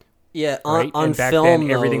lot. Yeah, right? on and back film,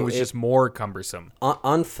 then, everything was just more cumbersome.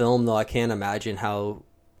 On film, though, I can't imagine how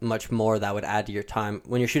much more that would add to your time.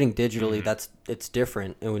 When you're shooting digitally, it's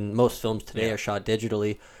different. And when most films today are shot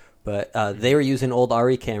digitally, but they were using old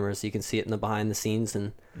RE cameras. You can see it in the behind the scenes,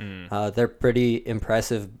 and they're pretty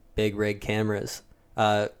impressive big rig cameras.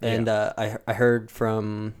 I heard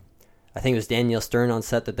from, I think it was Danielle Stern on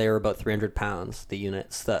set, that they were about 300 pounds. The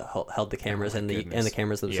units that held the cameras and the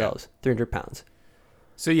cameras themselves, 300 pounds.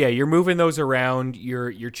 So yeah, you're moving those around.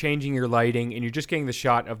 You're changing your lighting, and you're just getting the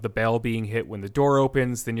shot of the bell being hit when the door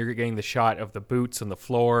opens. Then you're getting the shot of the boots on the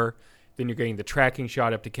floor. Then you're getting the tracking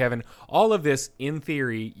shot up to Kevin. All of this, in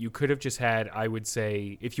theory, you could have just had, I would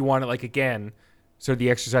say, if you want it, like again, so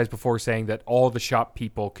the exercise before saying that all the shop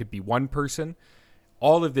people could be one person.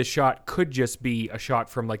 All of this shot could just be a shot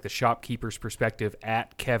from like the shopkeeper's perspective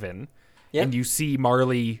at Kevin. Yep. And you see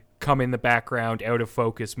Marley come in the background, out of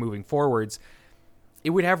focus, moving forwards. It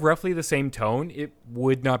would have roughly the same tone. It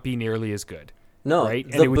would not be nearly as good. No, right?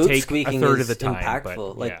 The And it would boot take squeaking a third is of the time. impactful.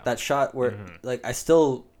 But, Like that shot where, like,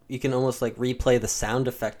 you can almost like replay the sound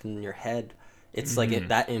effect in your head. It's like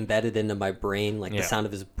that embedded into my brain, like the sound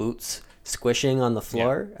of his boots squishing on the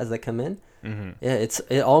floor as they come in. Yeah,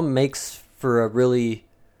 it all makes for a really,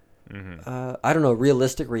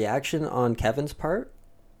 realistic reaction on Kevin's part.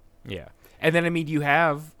 Yeah. And then, I mean, you've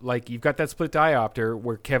got that split diopter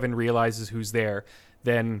where Kevin realizes who's there.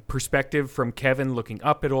 Then perspective from Kevin looking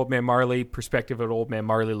up at Old Man Marley, perspective at Old Man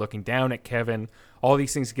Marley looking down at Kevin. All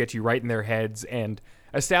these things get you right in their heads and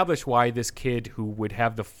establish why this kid who would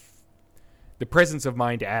have the presence of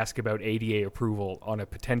mind to ask about ADA approval on a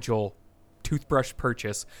potential toothbrush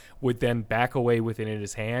purchase would then back away with it in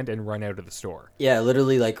his hand and run out of the store. Yeah,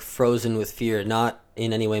 literally like frozen with fear, not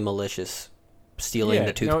in any way malicious, stealing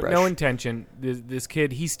the toothbrush. No intention. This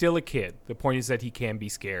kid, he's still a kid. The point is that he can be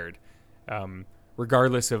scared.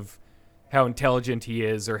 Regardless of how intelligent he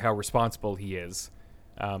is or how responsible he is.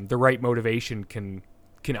 The right motivation can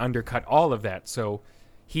undercut all of that. So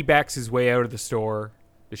he backs his way out of the store.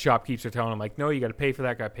 The shopkeepers are telling him, like, no, you got to pay for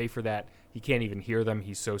that, got to pay for that. He can't even hear them.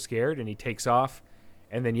 He's so scared, and he takes off.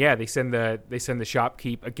 And then, they send the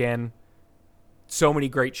shopkeep again. So many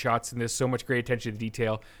great shots in this, so much great attention to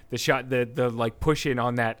detail. The shot, the like push in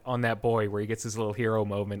on that boy where he gets his little hero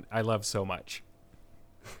moment, I love so much.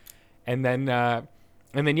 And then,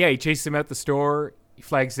 he chases him out the store.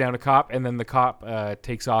 flags down a cop, and then the cop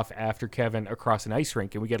takes off after Kevin across an ice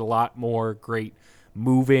rink, and we get a lot more great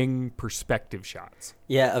moving perspective shots.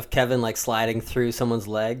 Yeah, of Kevin like sliding through someone's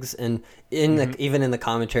legs, and even in the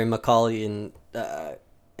commentary, Macaulay and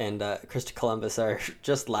Christopher Columbus are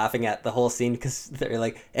just laughing at the whole scene because they're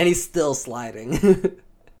like, and he's still sliding.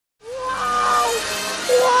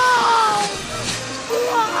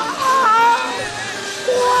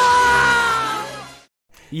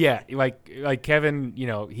 Yeah, like Kevin,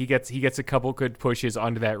 he gets a couple good pushes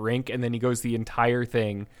onto that rink, and then he goes the entire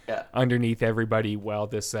thing underneath everybody while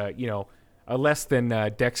this, a less than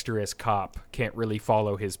dexterous cop can't really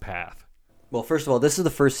follow his path. Well, first of all, this is the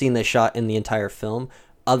first scene they shot in the entire film,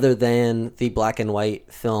 other than the black and white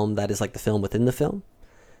film that is like the film within the film,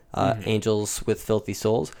 Angels with Filthy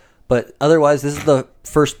Souls. But otherwise, this is the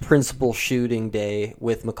first principal shooting day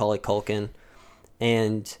with Macaulay Culkin,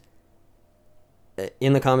 and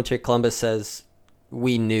in the commentary, Columbus says,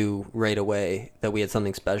 we knew right away that we had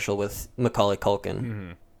something special with Macaulay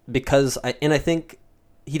Culkin. Because, I think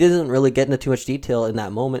he doesn't really get into too much detail in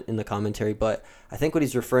that moment in the commentary, but I think what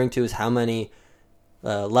he's referring to is how many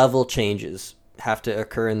level changes have to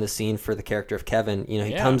occur in the scene for the character of Kevin.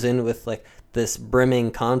 He comes in with like this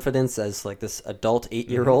brimming confidence as like this adult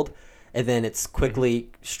 8-year-old, and then it's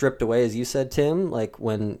quickly stripped away, as you said, Tim, like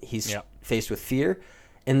when he's faced with fear.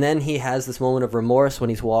 And then he has this moment of remorse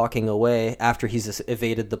when he's walking away after he's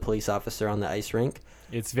evaded the police officer on the ice rink.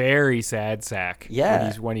 It's very sad sack.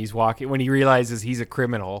 Yeah. When he's walking, when he realizes he's a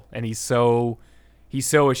criminal, and he's so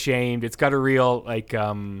ashamed. It's got a real like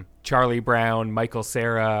Charlie Brown, Michael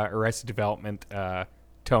Cera, Arrested Development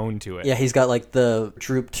tone to it. Yeah, he's got like the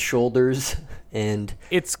drooped shoulders, and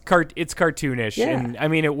it's cartoonish, and I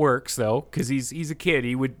mean it works though because he's a kid.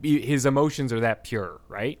 His emotions are that pure,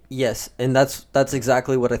 right? Yes, and that's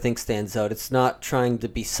exactly what I think stands out. It's not trying to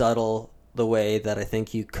be subtle the way that I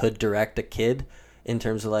think you could direct a kid in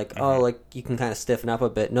terms of like like you can kind of stiffen up a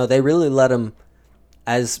bit. No, they really let him,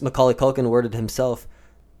 as Macaulay Culkin worded himself,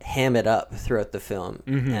 ham it up throughout the film.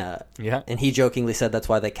 And he jokingly said that's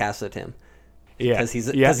why they casted him. Yeah, because he's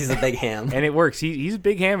a big ham, and it works. He's a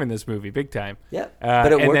big ham in this movie, big time. Yeah,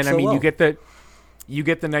 but it works. And then so well. you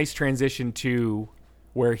get the nice transition to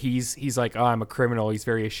where he's like, oh, I'm a criminal. He's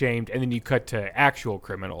very ashamed, and then you cut to actual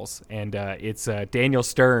criminals, and it's Daniel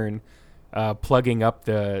Stern plugging up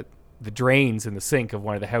the drains in the sink of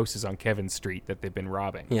one of the houses on Kevin Street that they've been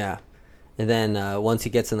robbing. Yeah. And then once he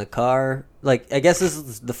gets in the car, like I guess this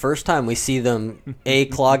is the first time we see them A,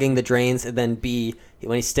 clogging the drains, and then B,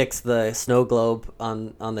 when he sticks the snow globe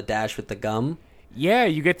on the dash with the gum. Yeah,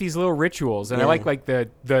 you get these little rituals, and I like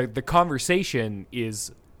the conversation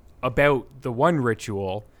is about the one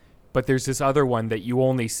ritual, but there's this other one that you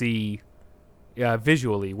only see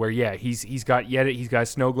visually, where he's got a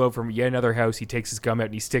snow globe from yet another house. He takes his gum out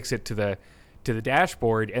and he sticks it to the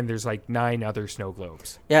dashboard, and there's like 9 other snow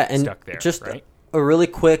globes stuck there. Just right? a really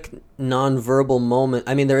quick non-verbal moment.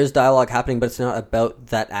 I mean, there is dialogue happening, but it's not about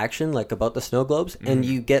that action, like about the snow globes. And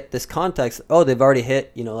you get this context. Oh, they've already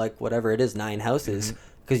hit, like whatever it is, 9 houses,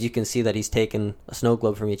 because you can see that he's taken a snow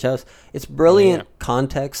globe from each house. It's brilliant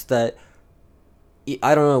context that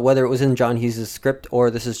I don't know whether it was in John Hughes' script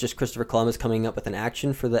or this is just Christopher Columbus coming up with an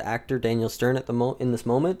action for the actor Daniel Stern at in this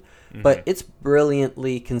moment. But it's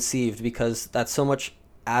brilliantly conceived because that's so much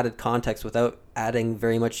added context without adding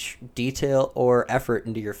very much detail or effort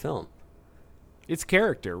into your film. It's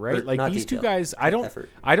character, right? Or like these detail, two guys, I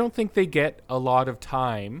don't think they get a lot of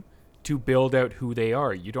time to build out who they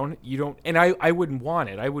are. You don't, and I wouldn't want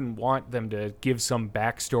it. I wouldn't want them to give some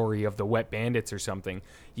backstory of the Wet Bandits or something.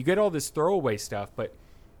 You get all this throwaway stuff, but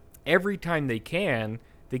every time they can,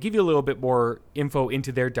 they give you a little bit more info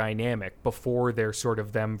into their dynamic before they're sort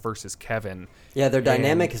of them versus Kevin. Yeah, their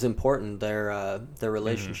dynamic is important. Their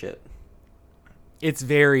relationship. It's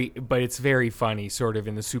very funny, sort of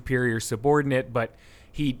in the superior subordinate. But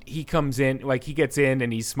he comes in, like he gets in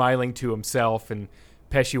and he's smiling to himself, and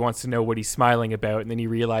Pesci wants to know what he's smiling about, and then he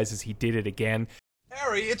realizes he did it again.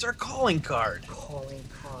 Harry, it's our calling card. Calling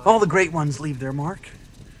card. All the great ones leave their mark.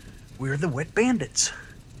 We're the Wet Bandits.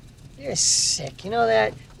 You're sick. You know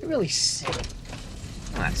that? You're really sick.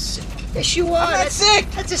 I'm not sick. Yes, you are. I'm not sick.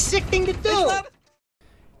 That's a sick thing to do.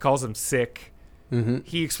 Calls him sick.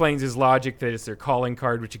 He explains his logic that it's their calling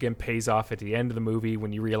card, which again pays off at the end of the movie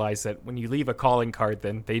when you realize that when you leave a calling card,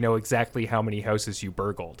 then they know exactly how many houses you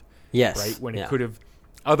burgled. Yes. Right? When it could have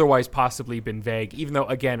otherwise possibly been vague, even though,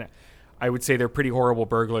 again, I would say they're pretty horrible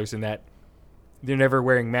burglars in that they're never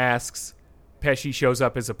wearing masks. Pesci shows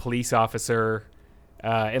up as a police officer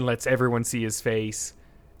and lets everyone see his face.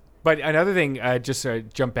 But another thing, just to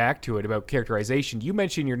jump back to it about characterization, you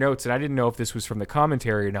mentioned in your notes, and I didn't know if this was from the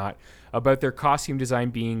commentary or not, about their costume design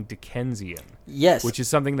being Dickensian. Yes. Which is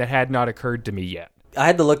something that had not occurred to me yet. I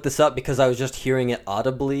had to look this up because I was just hearing it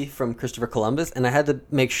audibly from Christopher Columbus, and I had to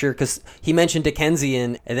make sure because he mentioned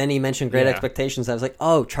Dickensian, and then he mentioned Great Expectations. I was like,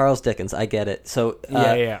 oh, Charles Dickens, I get it. So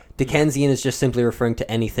Dickensian is just simply referring to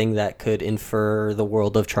anything that could infer the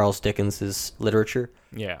world of Charles Dickens's literature.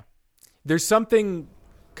 Yeah. There's something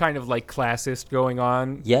kind of like classist going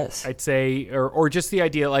on. Yes. I'd say, or just the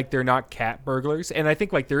idea like they're not cat burglars. And I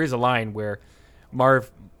think like there is a line where Marv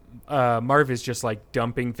is just like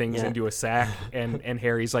dumping things into a sack, and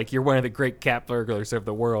Harry's like, "You're one of the great cat burglars of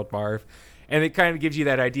the world, Marv." And it kind of gives you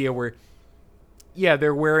that idea where,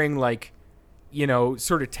 they're wearing like,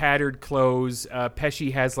 sort of tattered clothes.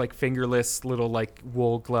 Pesci has like fingerless little like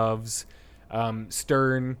wool gloves.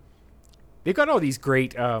 Stern, they've got all these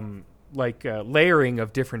great layering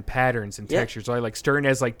of different patterns and textures. Like Stern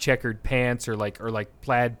has like checkered pants or like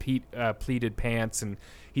plaid pleated pants, and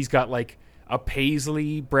he's got like a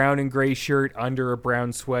paisley brown and gray shirt under a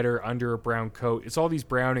brown sweater, under a brown coat. It's all these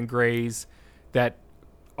brown and grays that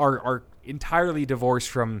are entirely divorced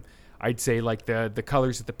from, I'd say, like the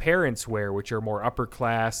colors that the parents wear, which are more upper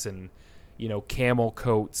class and, camel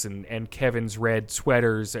coats and Kevin's red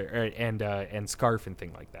sweaters and scarf and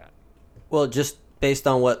thing like that. Well, just based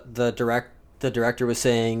on what the director was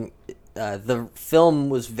saying, the film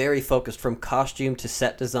was very focused from costume to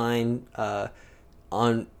set design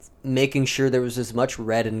on making sure there was as much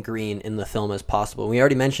red and green in the film as possible. We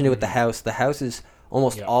already mentioned it with the house. The house is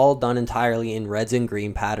almost all done entirely in reds and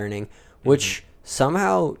green patterning, which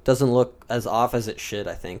somehow doesn't look as off as it should,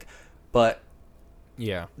 I think. But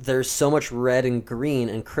there's so much red and green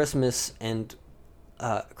and Christmas and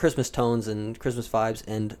Christmas tones and Christmas vibes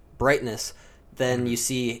and brightness. Then you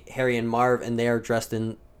see Harry and Marv, and they are dressed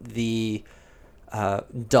in the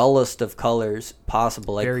dullest of colors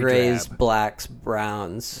possible, like very grays, drab. blacks,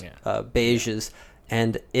 browns, beiges,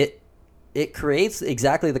 and it creates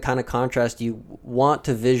exactly the kind of contrast you want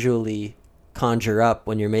to visually conjure up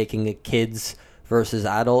when you're making a kids versus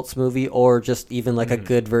adults movie, or just even like a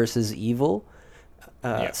good versus evil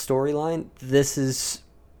storyline.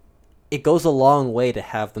 It goes a long way to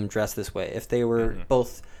have them dress this way. If they were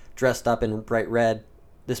both dressed up in bright red,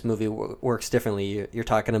 this movie works differently. You're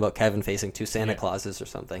talking about Kevin facing two Santa Clauses or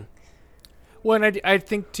something. Well, and I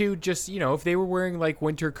think too, just if they were wearing like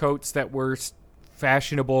winter coats that were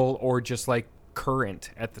fashionable or just like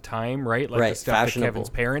current at the time, right? Like the stuff that Kevin's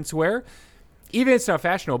parents wear. Even if it's not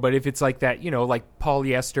fashionable, but if it's like that, like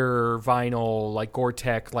polyester, vinyl, like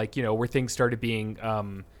Gore-Tex, like where things started being,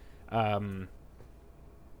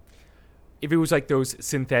 if it was like those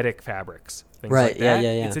synthetic fabrics. Things like that.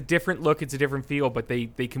 Yeah. It's a different look, it's a different feel, but they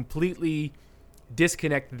completely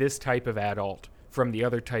disconnect this type of adult from the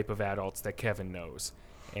other type of adults that Kevin knows.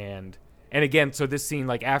 And again, so this scene,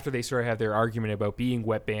 like after they sort of have their argument about being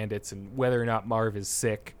wet bandits and whether or not Marv is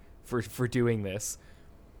sick for doing this,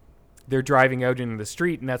 they're driving out into the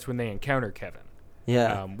street, and that's when they encounter Kevin.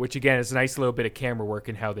 Yeah. Which again is a nice little bit of camera work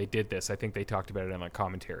in how they did this. I think they talked about it on a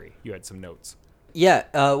commentary. You had some notes. Yeah,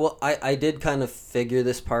 well, I did kind of figure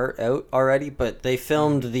this part out already, but they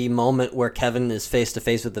filmed the moment where Kevin is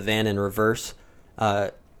face-to-face with the van in reverse.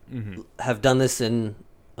 Have done this in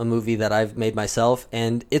a movie that I've made myself,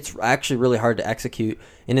 and it's actually really hard to execute.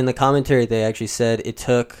 And in the commentary, they actually said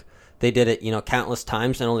they did it, countless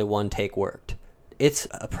times, and only one take worked. It's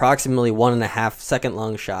approximately 1.5 second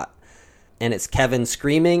long shot, and it's Kevin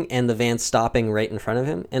screaming and the van stopping right in front of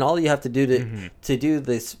him. And all you have to do to do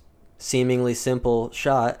this seemingly simple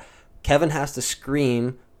shot, Kevin has to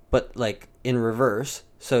scream, but like in reverse.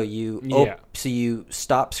 So you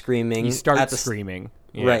stop screaming. You start screaming.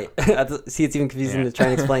 Right. See, it's even confusing to try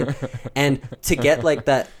and explain. And to get like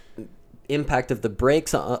that impact of the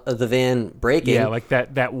brakes of the van braking. Yeah, like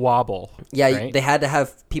that wobble. Yeah, right? They had to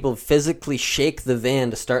have people physically shake the van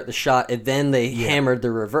to start the shot, and then they hammered the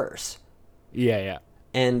reverse. Yeah.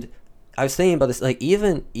 And I was thinking about this, like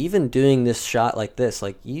even doing this shot like this,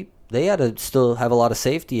 like they had to still have a lot of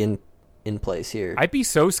safety in place here. I'd be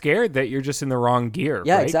so scared that you're just in the wrong gear.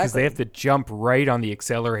 Yeah, right? exactly. Because they have to jump right on the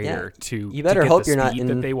accelerator You better hope you're not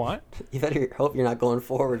that they want. You better hope you're not going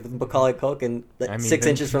forward with Macaulay Culkin 6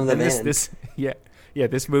 inches from the van.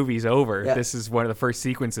 This movie's over. Yeah. This is one of the first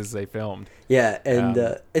sequences they filmed. Yeah,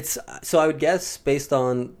 and it's so I would guess based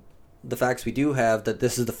on the facts we do have that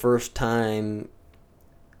this is the first time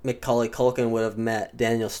Macaulay Culkin would have met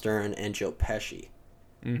Daniel Stern and Joe Pesci.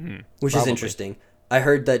 Which is interesting. I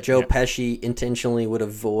heard that Joe Pesci intentionally would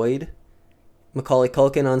avoid Macaulay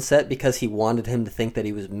Culkin on set because he wanted him to think that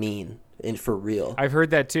he was mean and for real. I've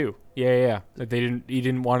heard that too. Yeah. That he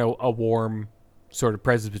didn't want a warm sort of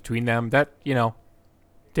presence between them. That,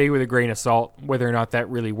 take it with a grain of salt, whether or not that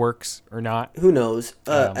really works or not. Who knows?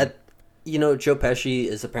 Joe Pesci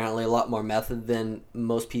is apparently a lot more method than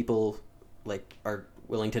most people are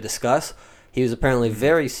willing to discuss. He was apparently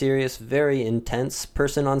very serious, very intense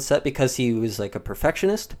person on set because he was like a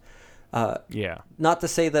perfectionist. Not to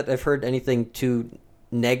say that I've heard anything too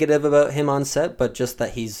negative about him on set, but just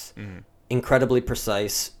that he's incredibly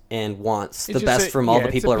precise and wants the best from all the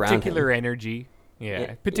people around him. Particular energy.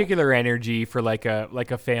 Particular energy for like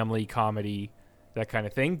a family comedy, that kind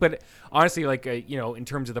of thing. But honestly, in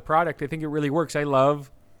terms of the product, I think it really works.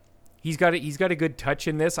 He's got a good touch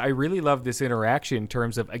in this. I really love this interaction in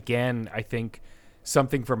terms of, again, I think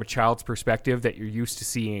something from a child's perspective that you're used to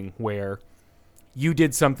seeing, where you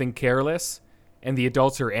did something careless and the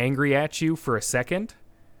adults are angry at you for a second,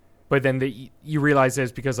 but then you realize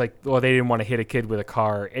it's because they didn't want to hit a kid with a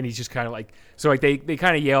car, and he's just kind of they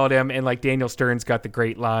kind of yell at him, and Daniel Stern's got the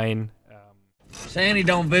great line. Sandy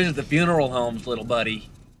don't visit the funeral homes, little buddy.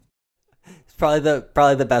 It's probably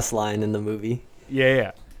the best line in the movie.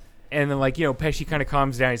 Yeah. And then Pesci kind of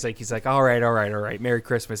calms down. He's like, all right, Merry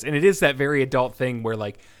Christmas. And it is that very adult thing where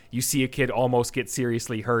you see a kid almost get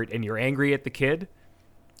seriously hurt and you're angry at the kid,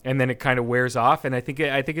 and then it kind of wears off. And I think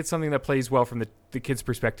it's something that plays well from the kid's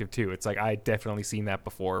perspective too. It's I definitely seen that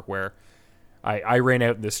before, where I ran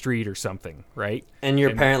out in the street or something, right? And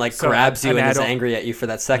your parent grabs you and is angry at you for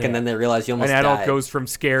that second, then they realize you almost died. An adult goes from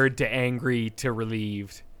scared to angry to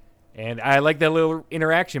relieved. And I like that little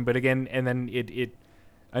interaction, but again, and then it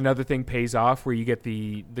another thing pays off where you get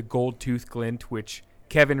the gold tooth glint, which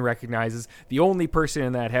Kevin recognizes, the only person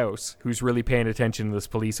in that house who's really paying attention to this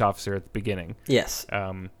police officer at the beginning. Yes.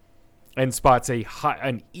 And spots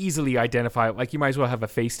an easily identifiable, you might as well have a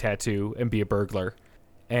face tattoo and be a burglar,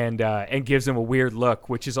 and gives him a weird look,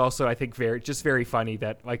 which is also, I think, very funny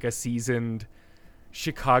that a seasoned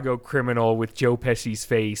Chicago criminal with Joe Pesci's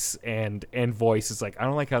face and voice is I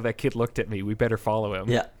don't like how that kid looked at me. We better follow him.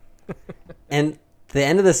 Yeah. And the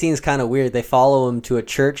end of the scene is kind of weird. They follow him to a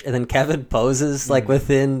church, and then Kevin poses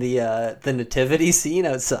within the nativity scene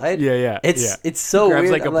outside. Yeah. It's so grabs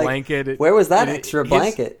weird. A blanket. Where was that extra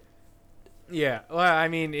blanket? Yeah, well, I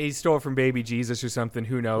mean, he stole it from baby Jesus or something.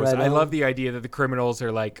 Who knows? Right on. I love the idea that the criminals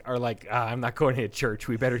are I'm not going to a church.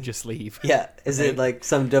 We better just leave. Yeah, is it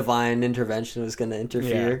some divine intervention was going to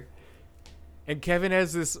interfere? Yeah. And Kevin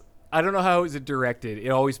has this. I don't know how is it directed. It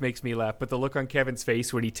always makes me laugh. But the look on Kevin's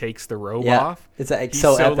face when he takes the robe off, it's he's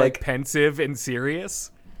so epic, pensive and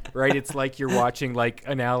serious. Right? It's like you're watching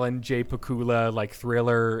an Alan J. Pakula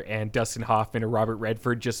thriller, and Dustin Hoffman or Robert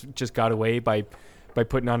Redford just got away by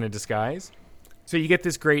putting on a disguise. So you get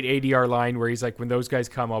this great ADR line where he's like, when those guys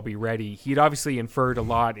come, I'll be ready. He'd obviously inferred a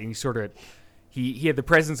lot, and he had the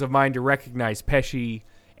presence of mind to recognize Pesci,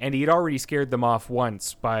 and he had already scared them off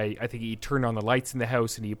once by, I think he turned on the lights in the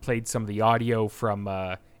house and he played some of the audio from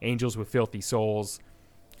Angels with Filthy Souls.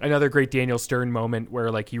 Another great Daniel Stern moment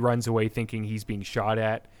where he runs away thinking he's being shot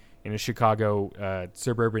at in a Chicago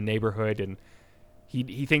suburban neighborhood, and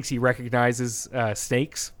he thinks he recognizes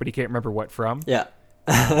snakes, but he can't remember what from. Yeah.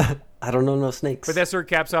 I don't know no snakes. But that sort of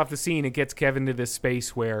caps off the scene. It gets Kevin to this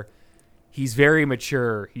space where he's very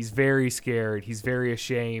mature, he's very scared, he's very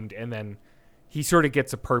ashamed, and then he sort of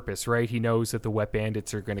gets a purpose, right? He knows that the wet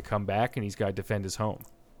bandits are going to come back, and he's got to defend his home.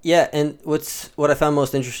 Yeah, and what I found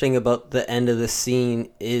most interesting about the end of this scene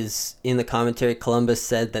is in the commentary, Columbus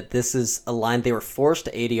said that this is a line they were forced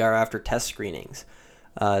to ADR after test screenings.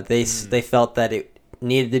 They felt that it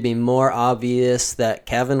needed to be more obvious that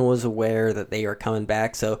Kevin was aware that they are coming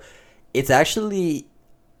back. So it's actually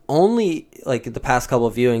only the past couple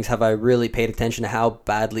of viewings have I really paid attention to how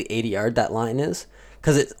badly ADR'd that line is.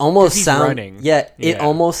 Because it almost sounds, it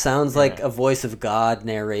almost sounds like a voice of God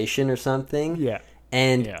narration or something. Yeah.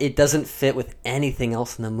 And it doesn't fit with anything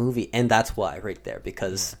else in the movie. And that's why right there,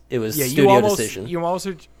 because it was studio decision. You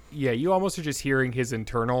almost are just hearing his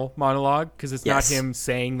internal monologue, because it's not him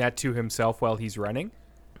saying that to himself while he's running.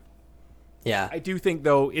 Yeah. I do think,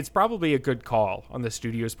 though, it's probably a good call on the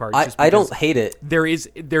studio's part. I don't hate it.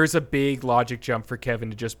 There's a big logic jump for Kevin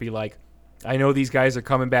to just be like, I know these guys are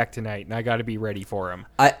coming back tonight, and I got to be ready for them.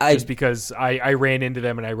 Just because I ran into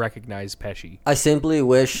them and I recognize Pesci. I simply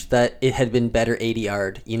wish that it had been better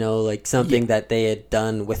ADR'd, something that they had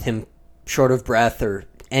done with him short of breath or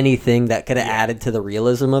anything that could have added to the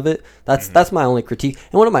realism of it. That's my only critique.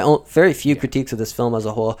 And one of my very few critiques of this film as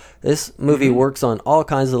a whole. This movie works on all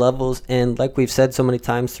kinds of levels, and like we've said so many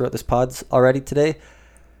times throughout this pods already today,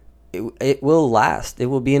 it will last. It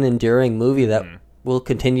will be an enduring movie that will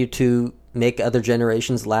continue to make other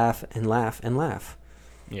generations laugh and laugh and laugh.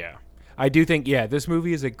 Yeah. I do think, this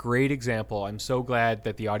movie is a great example. I'm so glad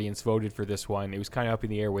that the audience voted for this one. It was kind of up in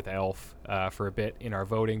the air with Elf for a bit in our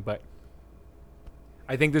voting, but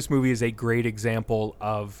I think this movie is a great example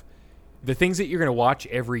of the things that you're going to watch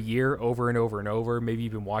every year over and over and over. Maybe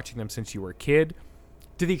you've been watching them since you were a kid,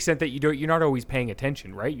 to the extent that you're not always paying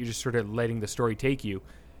attention, right? You're just sort of letting the story take you.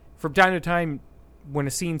 From time to time, when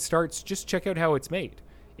a scene starts, just check out how it's made.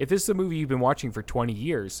 If this is a movie you've been watching for 20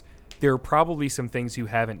 years, there are probably some things you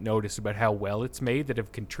haven't noticed about how well it's made that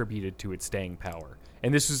have contributed to its staying power.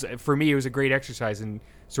 And this was, for me, it was a great exercise in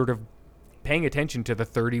sort of paying attention to the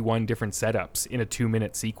 31 different setups in a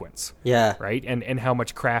 2-minute sequence. Yeah. Right? And how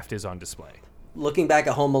much craft is on display. Looking back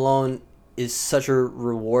at Home Alone is such a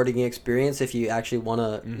rewarding experience if you actually want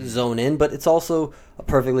to zone in, but it's also a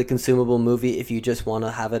perfectly consumable movie if you just want to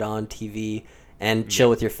have it on TV and chill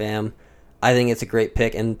with your fam. I think it's a great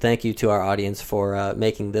pick, and thank you to our audience for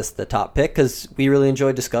making this the top pick, because we really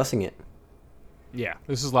enjoyed discussing it. Yeah,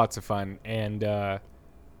 this is lots of fun. And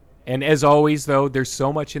as always, though, there's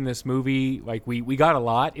so much in this movie. Like, we got a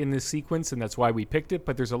lot in this sequence, and that's why we picked it,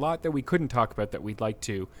 but there's a lot that we couldn't talk about that we'd like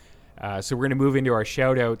to. So we're going to move into our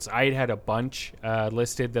shout-outs. I had a bunch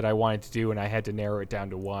listed that I wanted to do, and I had to narrow it down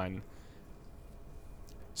to one.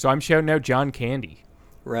 So I'm shouting out John Candy.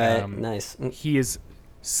 Right, nice. He is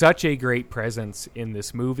such a great presence in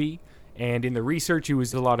this movie, and in the research it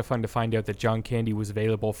was a lot of fun to find out that John Candy was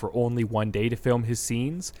available for only one day to film his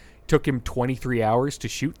scenes. It took him 23 hours to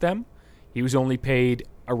shoot them. He was only paid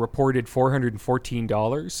a reported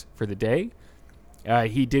 $414 for the day.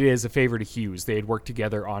 He did it as a favor to Hughes. They had worked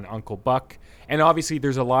together on Uncle Buck, and obviously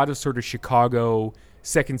there's a lot of sort of Chicago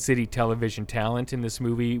Second City television talent in this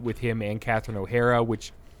movie with him and Catherine O'Hara,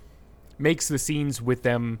 which makes the scenes with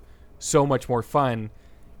them so much more fun,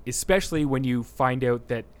 especially when you find out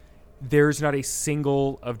that there's not a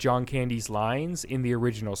single of John Candy's lines in the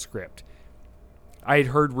original script. I had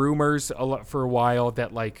heard rumors for a while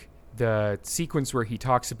that, like, the sequence where he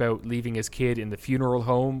talks about leaving his kid in the funeral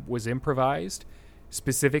home was improvised,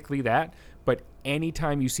 specifically that. But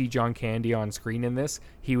anytime you see John Candy on screen in this,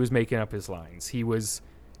 he was making up his lines. He was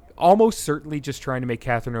almost certainly just trying to make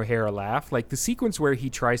Catherine O'Hara laugh. Like the sequence where he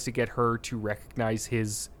tries to get her to recognize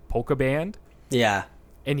his polka band. Yeah.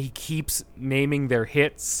 And he keeps naming their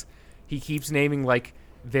hits. He keeps naming, like,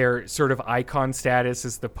 their sort of icon status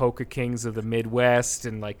as the polka kings of the Midwest,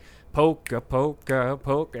 and like polka, polka,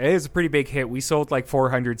 polka. It is a pretty big hit. We sold like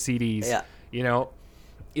 400 CDs. Yeah. You know,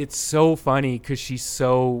 it's so funny because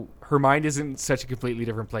her mind is in such a completely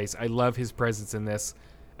different place. I love his presence in this.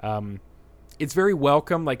 It's very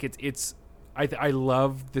welcome. Like I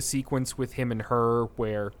love the sequence with him and her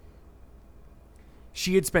where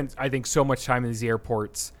she had spent, I think, so much time in these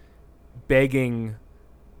airports begging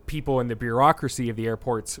people in the bureaucracy of the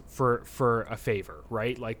airports for a favor,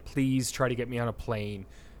 right? Like, please try to get me on a plane.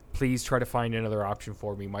 Please try to find another option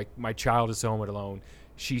for me. My child is home alone.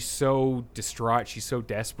 She's so distraught. She's so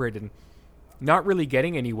desperate and not really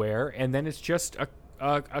getting anywhere. And then it's just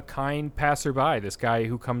a kind passerby, this guy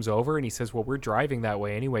who comes over and he says, well, we're driving that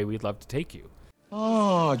way anyway. We'd love to take you.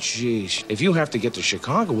 Oh, geez. If you have to get to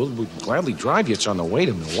Chicago, we'll gladly drive you. It's on the way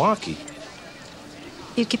to Milwaukee.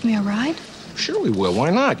 You'd give me a ride? Sure we will. Why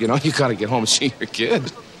not? You know, you gotta get home and see your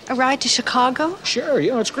kid. A ride to Chicago? Sure,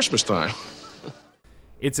 it's Christmas time.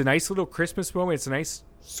 It's a nice little Christmas moment. It's a nice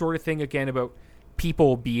sort of thing, again, about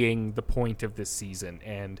people being the point of this season.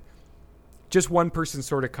 And just one person's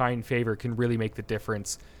sort of kind favor can really make the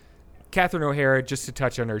difference. Catherine O'Hara, just to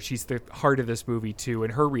touch on her, she's the heart of this movie, too.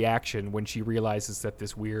 And her reaction when she realizes that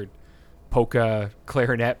this weird polka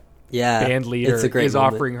clarinet band leader is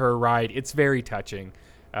offering her a ride, it's very touching.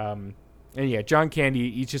 And yeah, John Candy,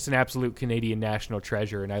 he's just an absolute Canadian national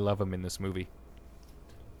treasure, and I love him in this movie.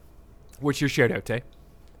 What's your shout-out, Tay?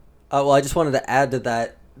 Well, I just wanted to add to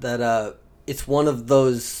that it's one of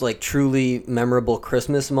those, like, truly memorable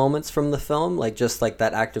Christmas moments from the film, like, just like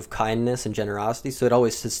that act of kindness and generosity. So it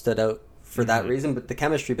always stood out for that reason. But the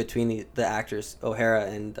chemistry between the actors, O'Hara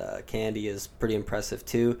and Candy, is pretty impressive,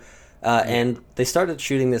 too. And they started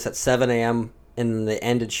shooting this at 7 a.m., and they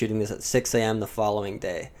ended shooting this at 6 a.m. the following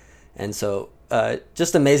day. And so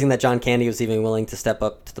just amazing that John Candy was even willing to step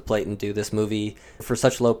up to the plate and do this movie for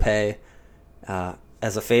such low pay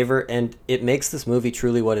as a favor. And it makes this movie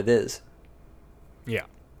truly what it is.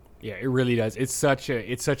 Yeah, it really does. It's such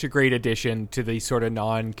a great addition to the sort of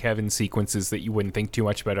non-Kevin sequences that you wouldn't think too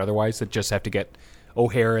much about otherwise, that just have to get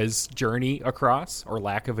O'Hara's journey across, or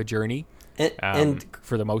lack of a journey, and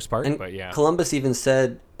for the most part. But yeah, Columbus even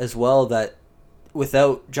said as well that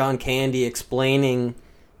without John Candy explaining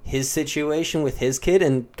his situation with his kid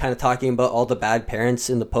and kind of talking about all the bad parents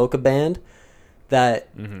in the polka band, that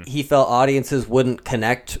he felt audiences wouldn't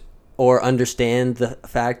connect or understand the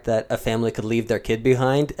fact that a family could leave their kid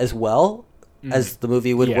behind as well as the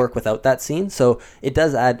movie would work without that scene. So it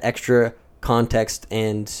does add extra context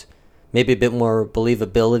and maybe a bit more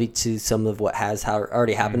believability to some of what has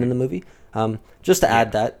already happened in the movie. Just to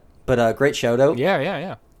add that, but great shout out.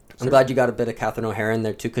 Yeah. I'm glad you got a bit of Catherine O'Hara in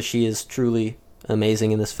there too, because she is truly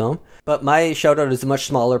amazing in this film. But my shout out is a much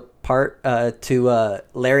smaller part to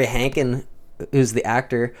Larry Hankin, who's the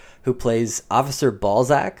actor who plays Officer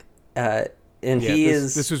Balzac.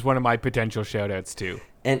 This was one of my potential shout outs too.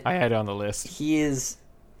 And I had it on the list. He is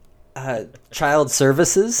child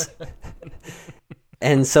services.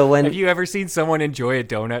 And so when... Have you ever seen someone enjoy a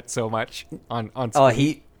donut so much on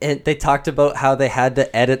screen? And they talked about how they had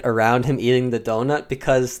to edit around him eating the donut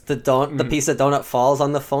because the piece of donut falls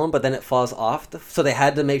on the phone, but then it falls off. So they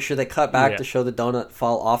had to make sure they cut back to show the donut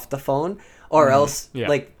fall off the phone, or else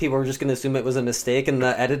like people were just going to assume it was a mistake in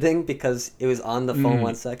the editing because it was on the phone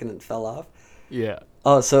 1 second and fell off. Yeah.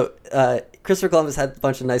 Oh, so Christopher Columbus had a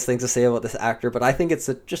bunch of nice things to say about this actor, but I think it's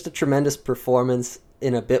just a tremendous performance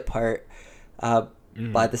in a bit part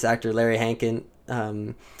by this actor, Larry Hankin.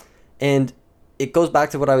 And it goes back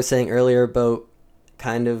to what I was saying earlier about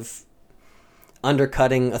kind of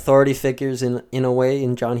undercutting authority figures in a way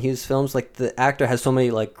in John Hughes films. Like, the actor has so many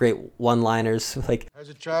like great one-liners. Like, has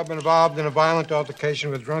a child been involved in a violent altercation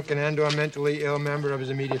with a drunken and/or mentally ill member of his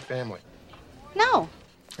immediate family? No.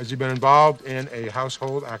 Has he been involved in a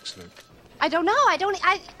household accident? I don't know.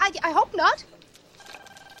 I hope not.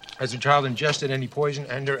 Has the child ingested any poison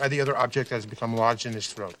and/or any other object that has become lodged in his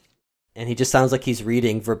throat? And he just sounds like he's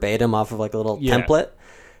reading verbatim off of like a little template,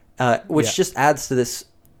 which just adds to this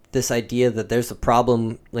idea that there's a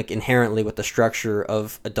problem like inherently with the structure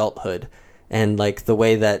of adulthood and like the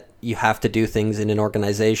way that you have to do things in an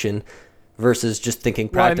organization versus just thinking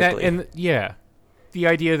practically. And the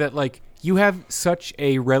idea that like you have such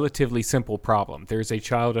a relatively simple problem. There's a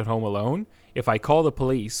child at home alone. If I call the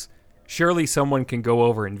police, surely someone can go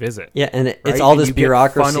over and visit. Yeah, and it's all this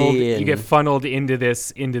bureaucracy. You get funneled into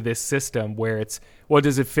this system where it's, well,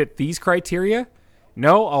 does it fit these criteria?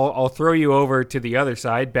 No, I'll throw you over to the other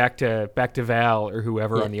side, back to Val or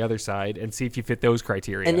whoever on the other side, and see if you fit those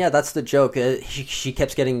criteria. And that's the joke. She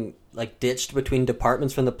keeps getting like ditched between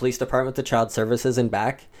departments, from the police department to child services and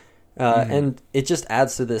back, and it just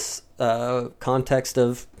adds to this context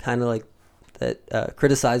of kind of like that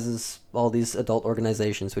criticizes all these adult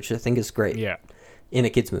organizations, which I think is great. Yeah, in a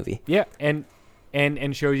kids movie. Yeah, and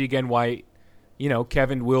shows you again why,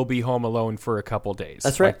 Kevin will be home alone for a couple days.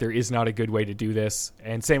 That's right. Like, there is not a good way to do this.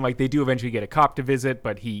 And same, like, they do eventually get a cop to visit,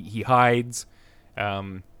 but he hides.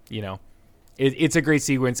 It's a great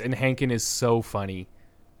sequence, and Hankin is so funny.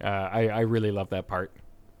 I really love that part.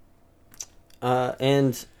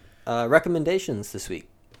 And recommendations this week,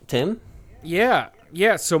 Tim?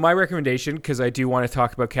 Yeah, so my recommendation, because I do want to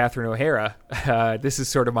talk about Catherine O'Hara, this is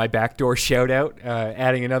sort of my backdoor shout-out,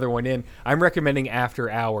 adding another one in. I'm recommending After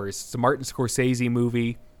Hours. It's a Martin Scorsese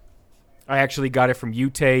movie. I actually got it from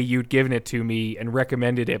Ute. You'd given it to me and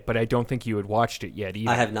recommended it, but I don't think you had watched it yet either.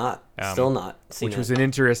 I have not. Still not seen which was an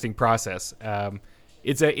interesting process.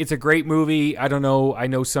 It's a great movie. I don't know. I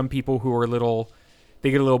know some people who are they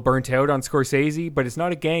get a little burnt out on Scorsese, but it's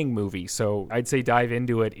not a gang movie, so I'd say dive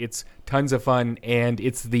into it. It's tons of fun, and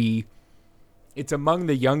it's among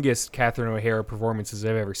the youngest Catherine O'Hara performances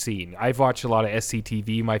I've ever seen. I've watched a lot of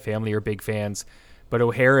SCTV. My family are big fans, but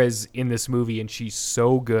O'Hara's in this movie, and she's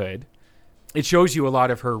so good. It shows you a lot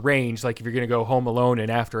of her range. Like, if you're going to go Home Alone and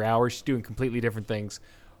After Hours, she's doing completely different things.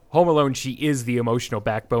 Home Alone, she is the emotional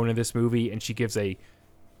backbone of this movie, and she gives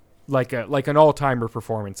like an all-timer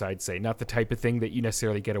performance, I'd say. Not the type of thing that you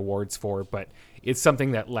necessarily get awards for, but it's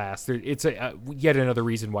something that lasts. It's yet another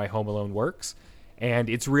reason why Home Alone works, and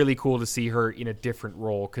it's really cool to see her in a different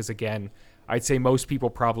role, because, again, I'd say most people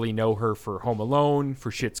probably know her for Home Alone,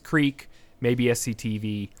 for Schitt's Creek, maybe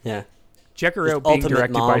SCTV. Yeah. Check her out being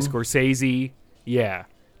directed by Scorsese. Yeah.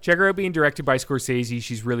 Check her out being directed by Scorsese.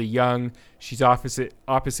 She's really young. She's opposite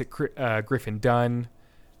Griffin Dunn.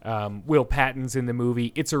 Will Patton's in the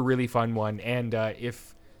movie. It's a really fun one. And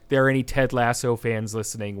if there are any Ted Lasso fans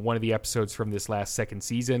listening, one of the episodes from this last second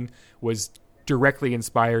season was directly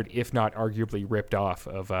inspired, if not arguably ripped off,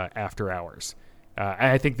 of After Hours.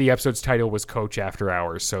 I think the episode's title was Coach After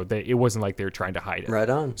Hours, so it wasn't like they were trying to hide it. Right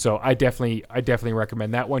on. So I definitely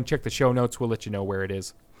recommend that one. Check the show notes. We'll let you know where it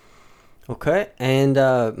is. Okay, and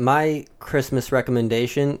my Christmas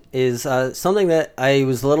recommendation is something that I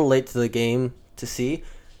was a little late to the game to see,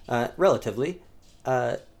 relatively,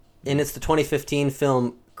 and it's the 2015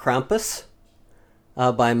 film Krampus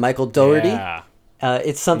by Michael Dougherty. Yeah.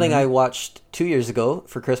 It's something I watched 2 years ago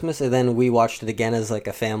for Christmas, and then we watched it again as like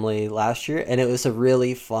a family last year, and it was a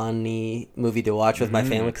really funny movie to watch with my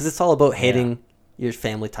family because it's all about hating your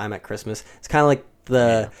family time at Christmas. It's kind of like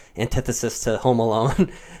the antithesis to Home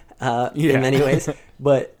Alone in many ways,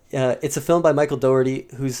 but it's a film by Michael Dougherty,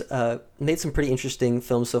 who's made some pretty interesting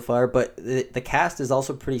films so far, but the cast is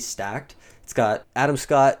also pretty stacked. It's got Adam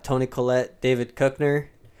Scott, Toni Collette, David Koechner,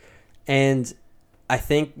 and I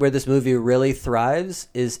think where this movie really thrives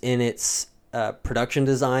is in its production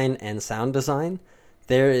design and sound design.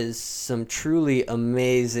 There is some truly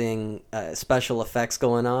amazing special effects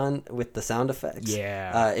going on with the sound effects.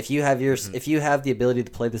 Yeah. If you have if you have the ability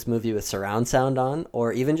to play this movie with surround sound on,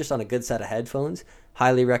 or even just on a good set of headphones,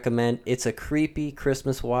 highly recommend. It's a creepy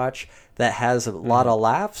Christmas watch that has a lot of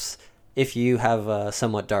laughs if you have a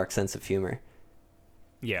somewhat dark sense of humor.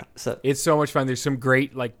 Yeah. So it's so much fun. There's some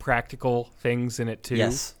great like practical things in it too.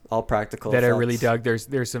 Yes, all practical that effects. I really dug.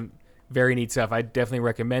 There's some very neat stuff. I definitely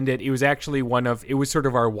recommend it. It was actually it was sort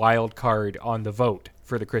of our wild card on the vote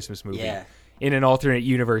for the Christmas movie. Yeah. In an alternate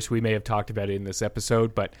universe, we may have talked about it in this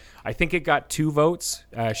episode, but I think it got 2 votes.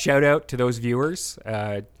 Shout out to those viewers.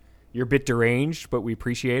 You're a bit deranged, but we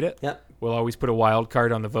appreciate it. Yep. We'll always put a wild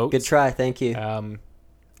card on the votes. Good try. Thank you.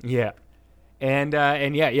 Yeah. And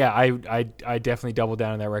I definitely double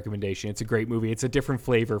down on that recommendation. It's a great movie. It's a different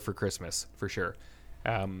flavor for Christmas, for sure.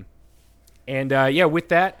 With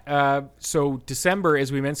that, so December,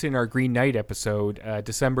 as we mentioned in our Green Knight episode,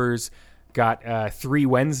 December's got 3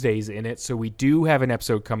 Wednesdays in it, so we do have an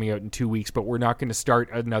episode coming out in 2 weeks, but we're not going to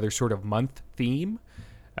start another sort of month theme.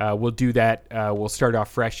 We'll do that. We'll start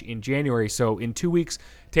off fresh in January. So in 2 weeks,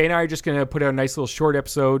 Tay and I are just going to put out a nice little short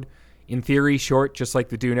episode. In theory, short, just like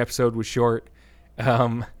the Dune episode was short.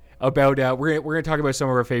 We're going to talk about some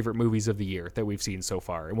of our favorite movies of the year that we've seen so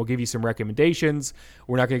far, and we'll give you some recommendations.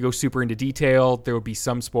 We're not going to go super into detail. There will be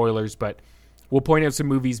some spoilers, but we'll point out some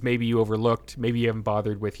movies maybe you overlooked, maybe you haven't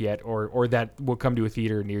bothered with yet, or that will come to a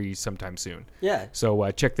theater near you sometime soon. Yeah.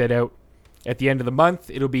 So check that out. At the end of the month,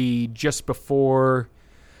 it'll be just before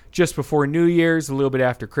New Year's, a little bit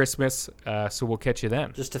after Christmas. So we'll catch you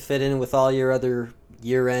then. Just to fit in with all your other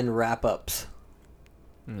year-end wrap-ups.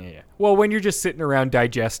 Yeah. Well, when you're just sitting around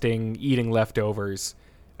digesting, eating leftovers,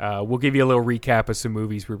 we'll give you a little recap of some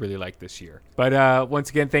movies we really liked this year. But once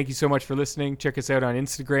again, thank you so much for listening. Check us out on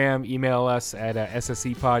Instagram. Email us at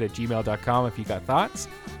sscpod@gmail.com if you got thoughts.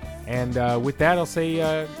 And with that, I'll say,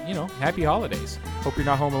 happy holidays. Hope you're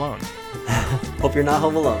not home alone. Hope you're not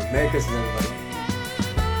home alone. Merry Christmas, everybody.